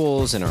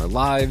schedules and our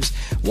lives?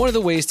 One of the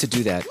ways to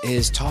do that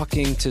is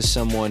talking to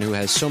someone who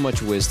has so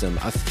much wisdom.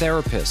 A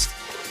therapist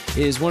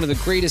is one of the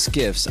greatest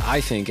gifts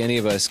I think any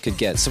of us could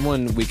get.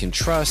 Someone we can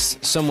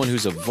trust, someone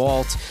who's a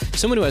vault,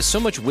 someone who has so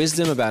much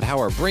wisdom about how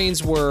our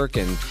brains work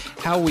and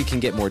how we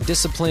can get more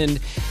disciplined.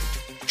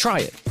 Try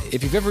it,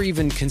 if you've ever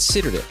even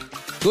considered it.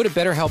 Go to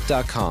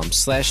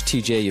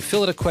BetterHelp.com/TJ. You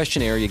fill out a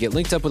questionnaire. You get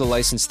linked up with a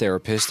licensed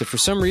therapist. If for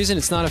some reason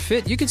it's not a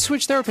fit, you can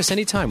switch therapists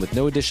anytime with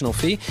no additional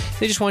fee.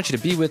 They just want you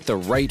to be with the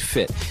right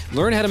fit.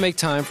 Learn how to make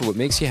time for what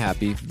makes you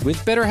happy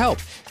with BetterHelp.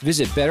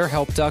 Visit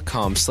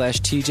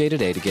BetterHelp.com/TJ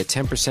today to get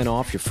 10%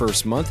 off your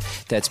first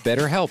month. That's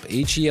BetterHelp,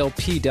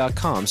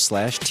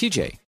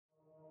 HELP.com/TJ.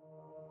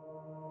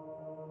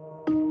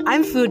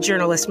 I'm food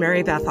journalist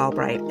Mary Beth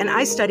Albright, and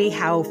I study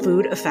how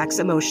food affects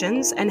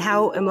emotions and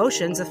how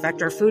emotions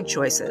affect our food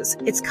choices.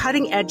 It's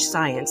cutting-edge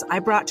science I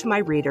brought to my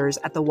readers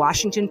at the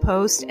Washington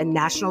Post and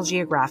National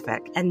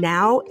Geographic, and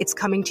now it's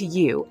coming to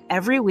you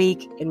every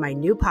week in my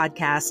new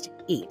podcast,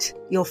 Eat,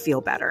 You'll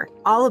Feel Better,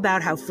 all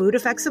about how food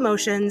affects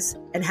emotions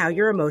and how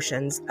your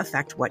emotions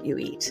affect what you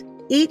eat.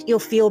 Eat, You'll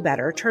Feel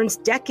Better turns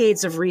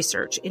decades of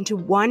research into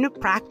one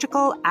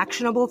practical,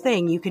 actionable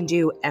thing you can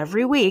do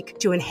every week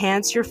to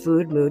enhance your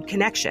food-mood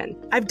connection.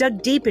 I've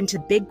dug deep into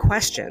big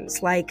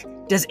questions like,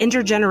 does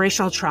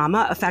intergenerational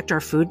trauma affect our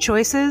food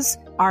choices?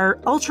 Are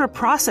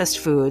ultra-processed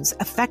foods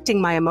affecting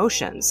my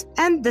emotions?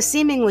 And the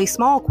seemingly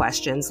small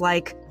questions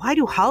like, why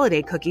do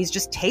holiday cookies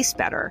just taste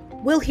better?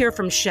 We'll hear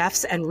from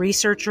chefs and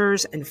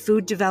researchers and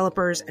food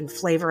developers and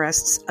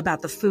flavorists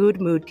about the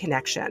food-mood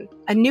connection.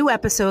 A new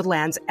episode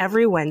lands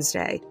every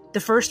Wednesday, the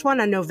first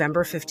one on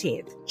November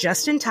 15th,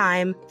 just in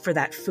time for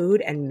that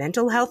food and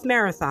mental health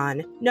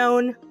marathon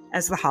known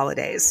as the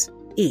holidays.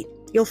 Eat,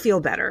 You'll Feel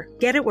Better.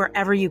 Get it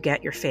wherever you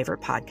get your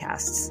favorite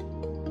podcasts.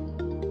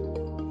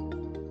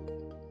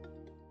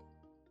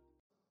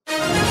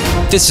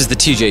 This is the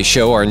TJ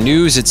Show, our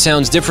news. It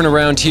sounds different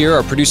around here.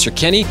 Our producer,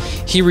 Kenny,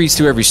 he reads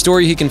through every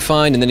story he can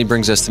find, and then he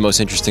brings us the most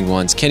interesting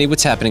ones. Kenny,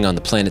 what's happening on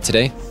the planet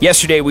today?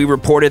 Yesterday, we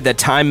reported that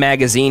Time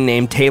Magazine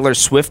named Taylor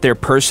Swift their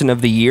Person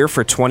of the Year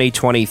for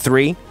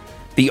 2023.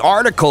 The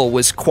article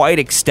was quite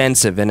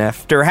extensive, and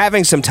after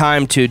having some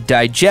time to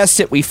digest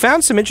it, we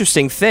found some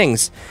interesting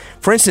things.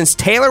 For instance,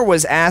 Taylor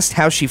was asked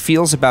how she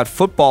feels about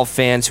football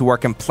fans who are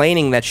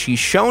complaining that she's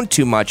shown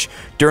too much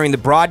during the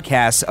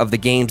broadcasts of the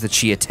games that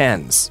she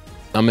attends.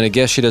 I'm going to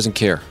guess she doesn't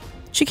care.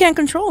 She can't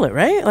control it,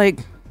 right? Like,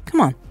 come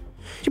on.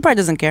 She probably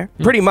doesn't care.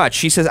 Pretty much.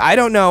 She says, I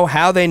don't know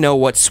how they know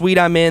what suite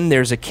I'm in.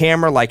 There's a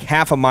camera like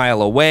half a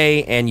mile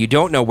away, and you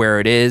don't know where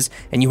it is,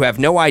 and you have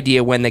no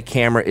idea when the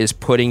camera is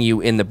putting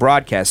you in the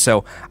broadcast.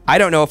 So I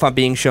don't know if I'm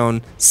being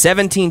shown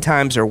 17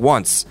 times or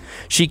once.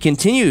 She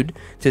continued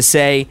to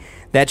say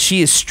that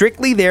she is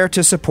strictly there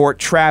to support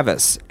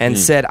Travis, and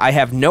said, I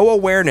have no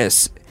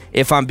awareness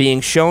if I'm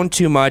being shown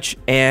too much,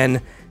 and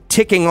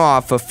ticking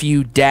off a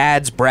few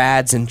dads,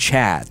 Brads, and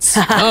Chads.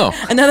 Oh.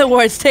 In other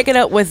words, take it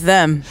up with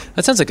them.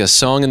 That sounds like a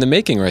song in the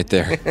making right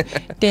there.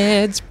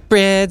 Dads,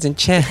 Brads, and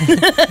Chads.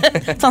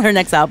 It's on her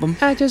next album.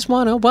 I just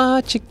want to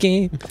watch a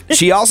game.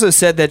 She also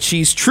said that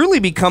she's truly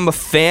become a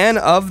fan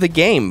of the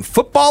game.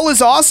 Football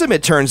is awesome,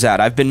 it turns out.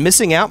 I've been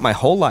missing out my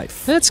whole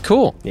life. That's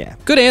cool. Yeah.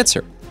 Good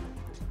answer.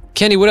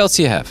 Kenny, what else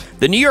do you have?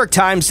 The New York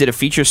Times did a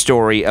feature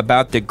story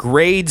about the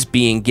grades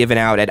being given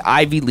out at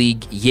Ivy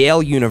League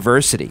Yale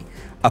University.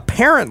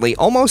 Apparently,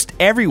 almost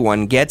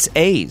everyone gets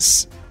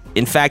A's.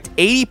 In fact,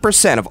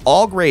 80% of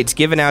all grades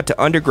given out to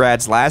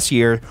undergrads last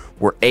year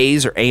were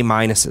A's or A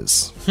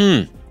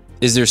minuses.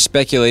 Is there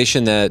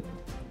speculation that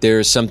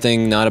there's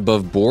something not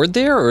above board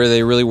there, or are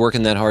they really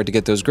working that hard to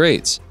get those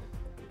grades?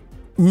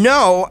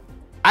 No,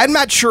 I'm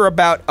not sure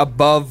about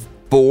above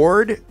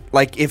board,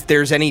 like if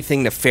there's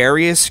anything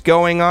nefarious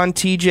going on,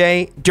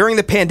 TJ. During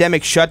the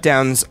pandemic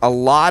shutdowns, a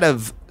lot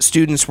of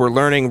students were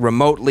learning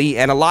remotely,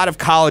 and a lot of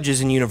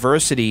colleges and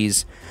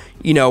universities,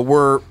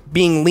 were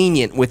being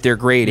lenient with their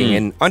grading,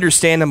 and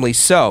understandably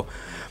so.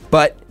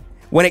 But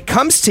when it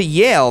comes to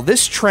Yale,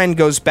 this trend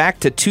goes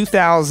back to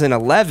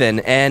 2011,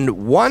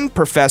 and one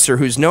professor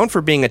who's known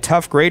for being a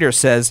tough grader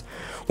says,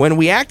 when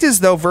we act as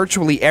though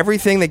virtually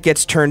everything that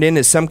gets turned in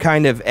is some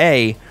kind of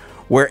A,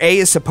 where A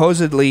is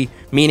supposedly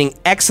meaning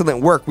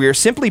excellent work, we are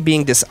simply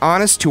being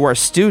dishonest to our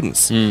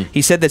students.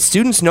 He said that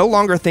students no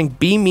longer think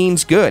B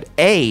means good.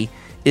 A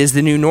is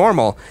the new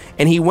normal.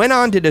 And he went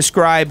on to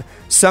describe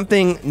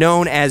something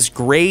known as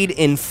grade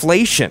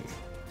inflation.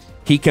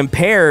 He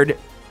compared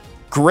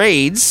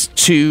grades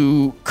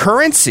to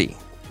currency,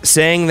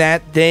 saying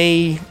that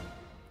they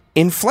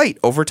inflate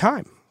over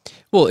time.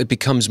 Well, it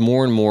becomes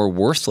more and more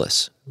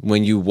worthless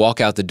when you walk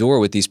out the door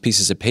with these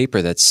pieces of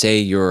paper that say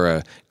you're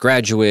a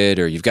graduate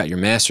or you've got your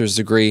master's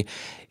degree.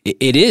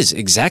 It is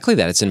exactly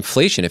that. It's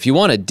inflation. If you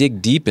want to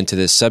dig deep into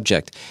this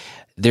subject,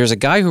 there's a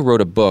guy who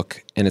wrote a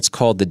book, and it's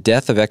called The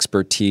Death of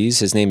Expertise.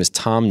 His name is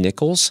Tom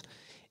Nichols,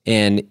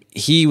 and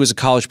he was a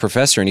college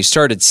professor, and he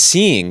started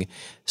seeing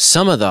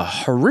some of the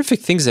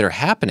horrific things that are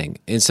happening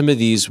in some of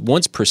these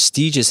once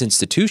prestigious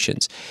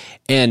institutions.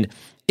 And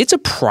it's a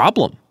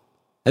problem.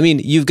 I mean,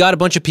 you've got a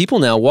bunch of people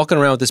now walking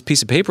around with this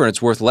piece of paper and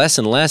it's worth less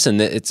and less, and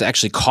it's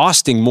actually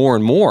costing more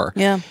and more.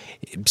 Yeah.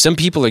 Some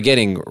people are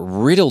getting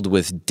riddled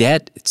with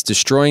debt. It's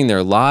destroying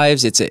their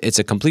lives. It's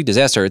a complete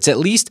disaster. It's at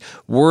least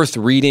worth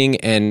reading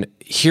and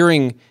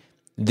hearing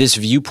this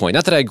viewpoint.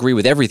 Not that I agree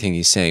with everything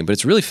he's saying, but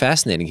it's really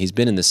fascinating. He's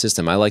been in the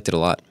system. I liked it a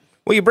lot.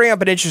 Well, you bring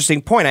up an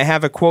interesting point. I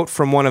have a quote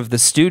from one of the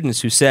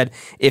students who said,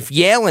 if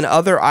Yale and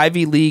other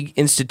Ivy League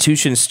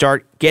institutions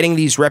start getting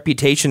these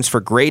reputations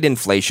for grade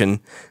inflation,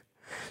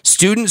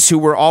 students who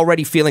were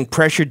already feeling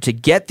pressured to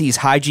get these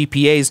high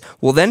GPAs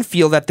will then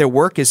feel that their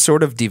work is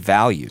sort of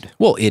devalued.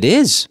 Well, it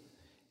is.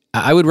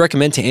 I would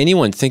recommend to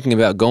anyone thinking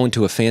about going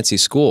to a fancy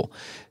school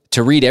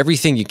to read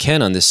everything you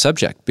can on this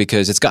subject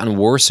because it's gotten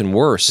worse and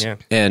worse. Yeah.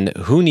 And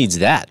who needs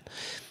that?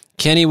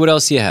 Kenny, what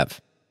else do you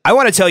have? I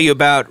want to tell you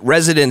about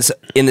residents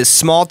in this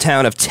small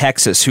town of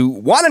Texas who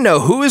want to know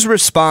who is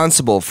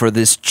responsible for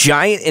this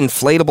giant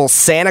inflatable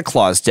Santa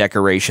Claus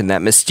decoration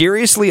that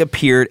mysteriously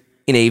appeared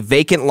in a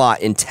vacant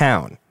lot in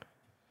town.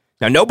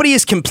 Now, nobody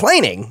is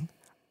complaining.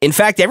 In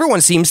fact,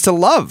 everyone seems to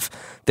love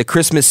the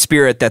Christmas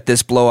spirit that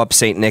this blow-up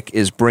St. Nick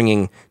is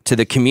bringing to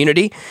the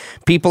community.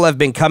 People have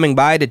been coming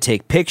by to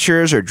take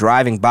pictures or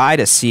driving by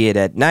to see it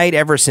at night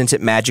ever since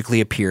it magically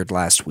appeared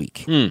last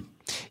week. Yeah,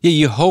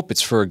 you hope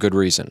it's for a good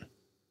reason.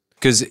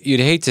 Because you'd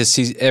hate to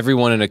see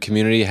everyone in a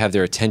community have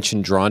their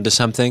attention drawn to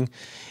something,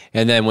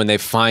 and then when they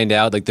find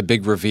out, like the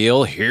big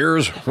reveal,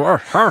 here's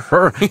what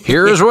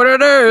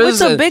it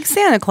is. It's a big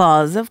Santa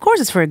Claus. Of course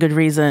it's for a good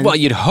reason. Well,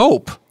 you'd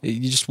hope.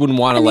 You just wouldn't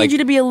want to I need you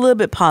to be a little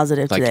bit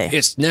positive today.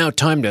 It's now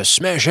time to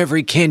smash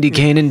every candy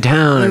cane in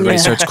town. Everybody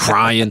starts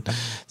crying.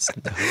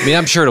 I mean,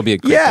 I'm sure it'll be a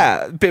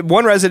great thing.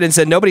 One resident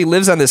said, nobody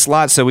lives on this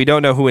lot, so we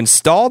don't know who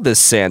installed this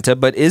Santa,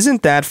 but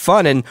isn't that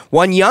fun? And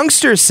one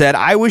youngster said,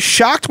 I was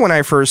shocked when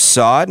I first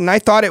saw it, and I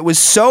thought it was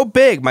so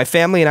big. My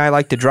family and I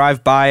like to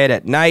drive by it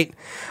at night.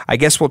 I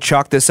guess we'll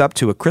chalk this up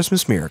to a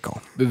Christmas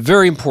miracle. A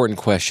very important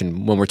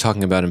question when we're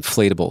talking about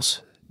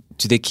inflatables.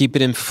 Do they keep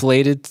it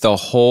inflated the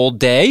whole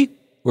day,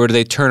 or do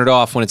they turn it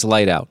off when it's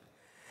light out?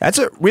 That's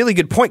a really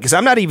good point, because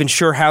I'm not even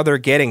sure how they're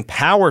getting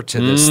power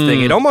to this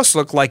thing. It almost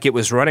looked like it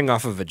was running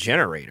off of a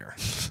generator.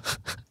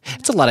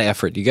 It's a lot of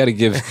effort. You got to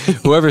give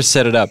whoever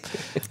set it up.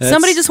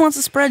 Somebody just wants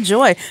to spread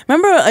joy.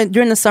 Remember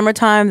during the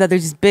summertime that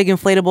there's these big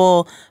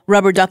inflatable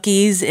rubber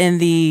duckies in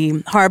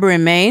the harbor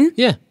in Maine?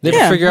 Yeah. They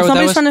didn't figure out what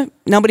that was?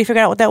 Nobody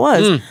figured out what that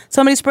was.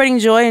 Somebody's spreading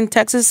joy in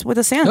Texas with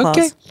a Santa Claus.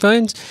 Okay,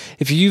 fine.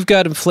 If you've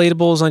got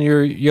inflatables on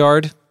your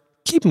yard,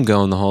 keep them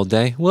going the whole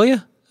day, will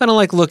you? I don't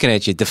like looking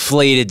at you,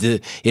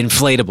 deflated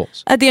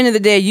inflatables. At the end of the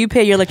day, you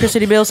pay your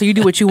electricity bill, so you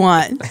do what you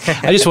want.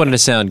 I just wanted to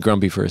sound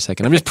grumpy for a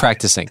second. I'm just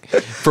practicing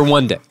for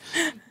one day.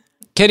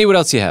 Kenny, what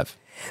else do you have?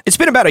 It's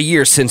been about a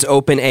year since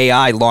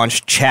OpenAI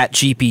launched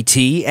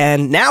ChatGPT,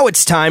 and now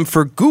it's time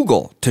for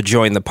Google to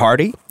join the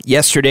party.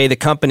 Yesterday, the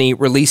company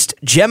released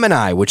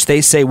Gemini, which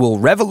they say will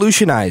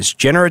revolutionize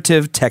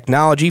generative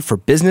technology for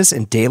business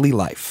and daily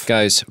life.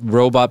 Guys,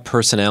 robot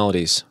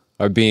personalities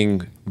are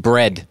being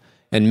bred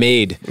and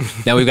made.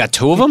 Now we've got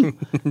two of them?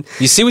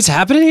 You see what's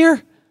happening here?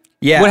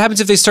 Yeah. What happens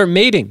if they start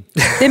mating?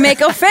 They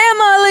make a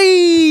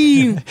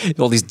family!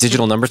 All these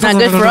digital numbers. Not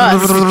good for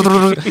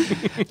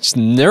us. It's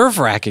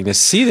nerve-wracking to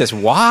see this.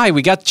 Why?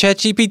 We got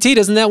ChatGPT.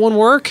 Doesn't that one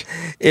work?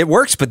 It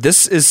works, but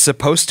this is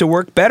supposed to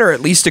work better,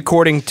 at least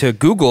according to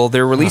Google.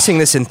 They're releasing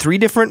this in 3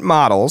 different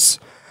models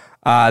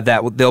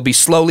that they'll be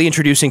slowly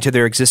introducing to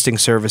their existing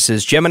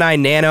services. Gemini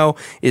Nano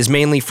is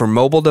mainly for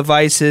mobile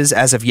devices.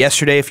 As of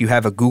yesterday, if you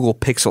have a Google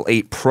Pixel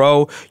 8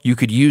 Pro, you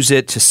could use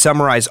it to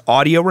summarize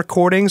audio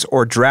recordings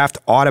or draft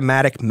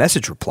automatic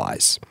message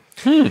replies.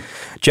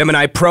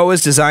 Gemini Pro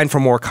is designed for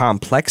more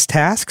complex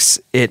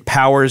tasks. It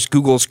powers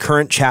Google's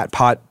current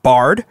chatbot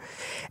Bard,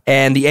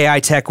 and the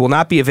AI tech will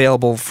not be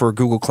available for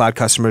Google Cloud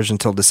customers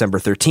until December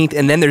 13th.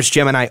 And then there's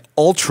Gemini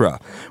Ultra,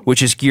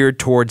 which is geared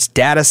towards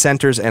data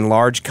centers and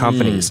large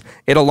companies.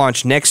 It'll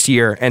launch next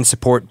year and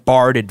support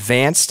Bard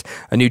Advanced,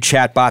 a new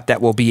chatbot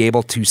that will be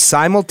able to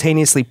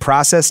simultaneously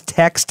process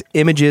text,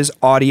 images,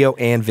 audio,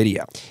 and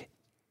video.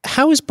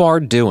 How is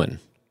Bard doing?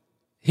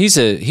 He's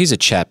a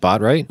chatbot,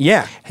 right?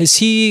 Yeah.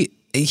 He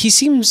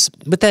seems,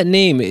 with that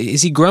name,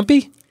 is he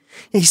grumpy?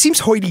 He seems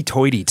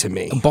hoity-toity to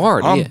me.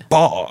 Bard, I'm yeah.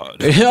 Bard.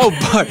 Oh,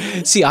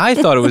 Bard. See, I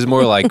thought it was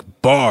more like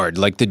Bard,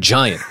 like the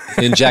giant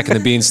in Jack and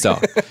the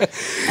Beanstalk.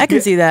 I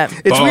can see that.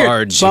 It's Bard's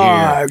weird. here.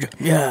 Bard.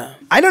 Yeah.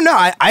 I don't know.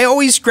 I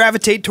always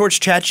gravitate towards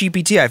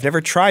ChatGPT. I've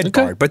never tried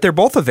Bard, but they're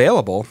both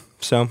available.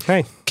 So,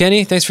 hey.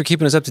 Kenny, thanks for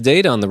keeping us up to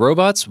date on the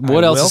robots.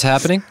 What else is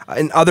happening?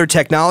 In other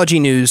technology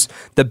news,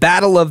 the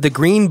battle of the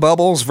green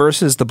bubbles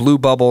versus the blue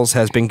bubbles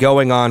has been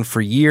going on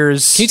for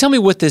years. Can you tell me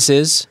what this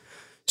is?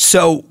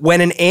 So, when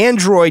an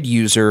Android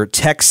user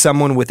texts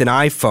someone with an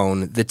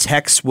iPhone, the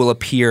text will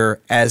appear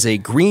as a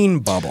green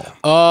bubble.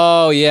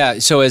 Oh, yeah.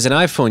 So, as an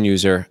iPhone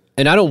user,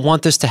 and I don't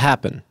want this to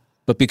happen,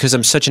 but because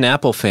I'm such an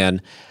Apple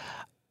fan,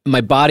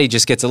 my body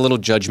just gets a little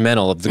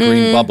judgmental of the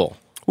green bubble.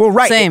 Well,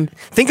 right. Same.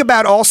 Think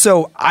about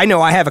also, I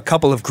know I have a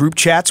couple of group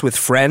chats with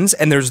friends,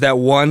 and there's that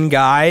one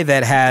guy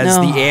that has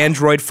the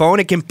Android phone.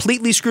 It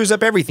completely screws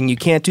up everything. You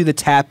can't do the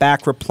tap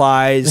back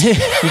replies.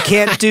 You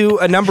can't do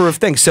a number of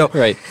things. So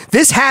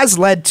this has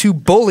led to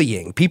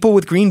bullying. People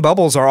with green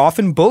bubbles are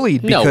often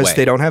bullied because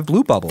they don't have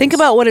blue bubbles. Think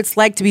about what it's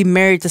like to be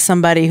married to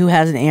somebody who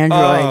has an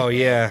Android. Oh,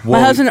 yeah. My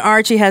husband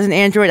Archie has an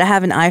Android. I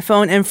have an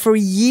iPhone. And for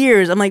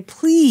years, I'm like,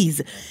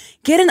 please,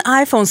 get an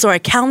iPhone so our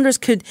calendars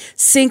could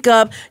sync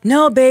up.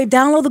 No, babe,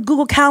 download the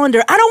Google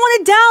Calendar. I don't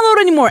want to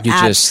download anymore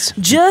apps.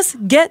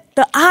 Just get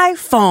the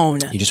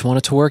iPhone. You just want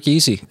it to work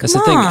easy. That's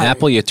Come the thing. on.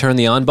 Apple, you turn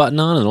the on button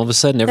on, and all of a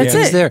sudden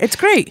everything's there. It's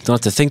great. You don't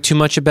have to think too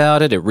much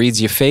about it. It reads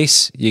your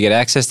face. You get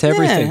access to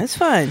everything. Yeah, it's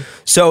fine.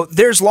 So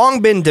there's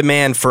long been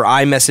demand for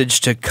iMessage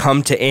to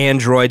come to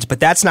Androids,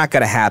 but that's not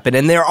going to happen.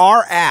 And there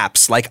are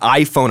apps like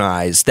iPhone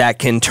Eyes that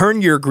can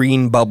turn your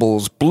green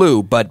bubbles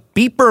blue, but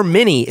Beeper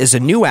Mini is a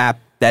new app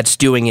that's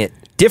doing it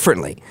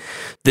differently.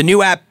 The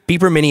new app,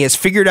 Beeper Mini, has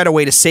figured out a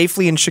way to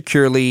safely and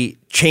securely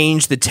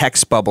change the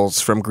text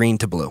bubbles from green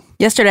to blue.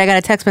 Yesterday, I got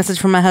a text message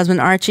from my husband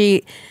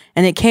Archie,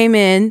 and it came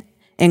in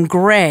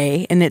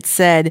gray, and it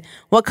said,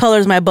 "What color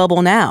is my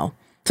bubble now?"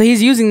 So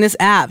he's using this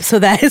app so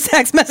that his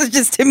text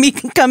messages to me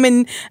can come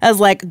in as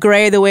like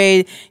gray the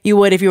way you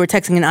would if you were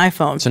texting an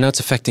iPhone. So now it's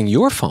affecting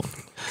your phone.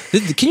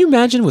 Can you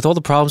imagine with all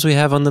the problems we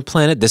have on the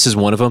planet? This is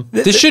one of them.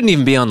 This shouldn't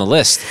even be on the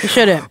list. It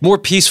shouldn't. More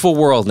peaceful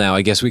world now,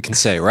 I guess we can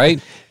say,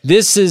 right?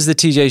 This is the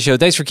TJ Show.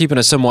 Thanks for keeping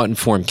us somewhat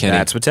informed, Kenny.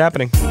 That's what's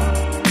happening.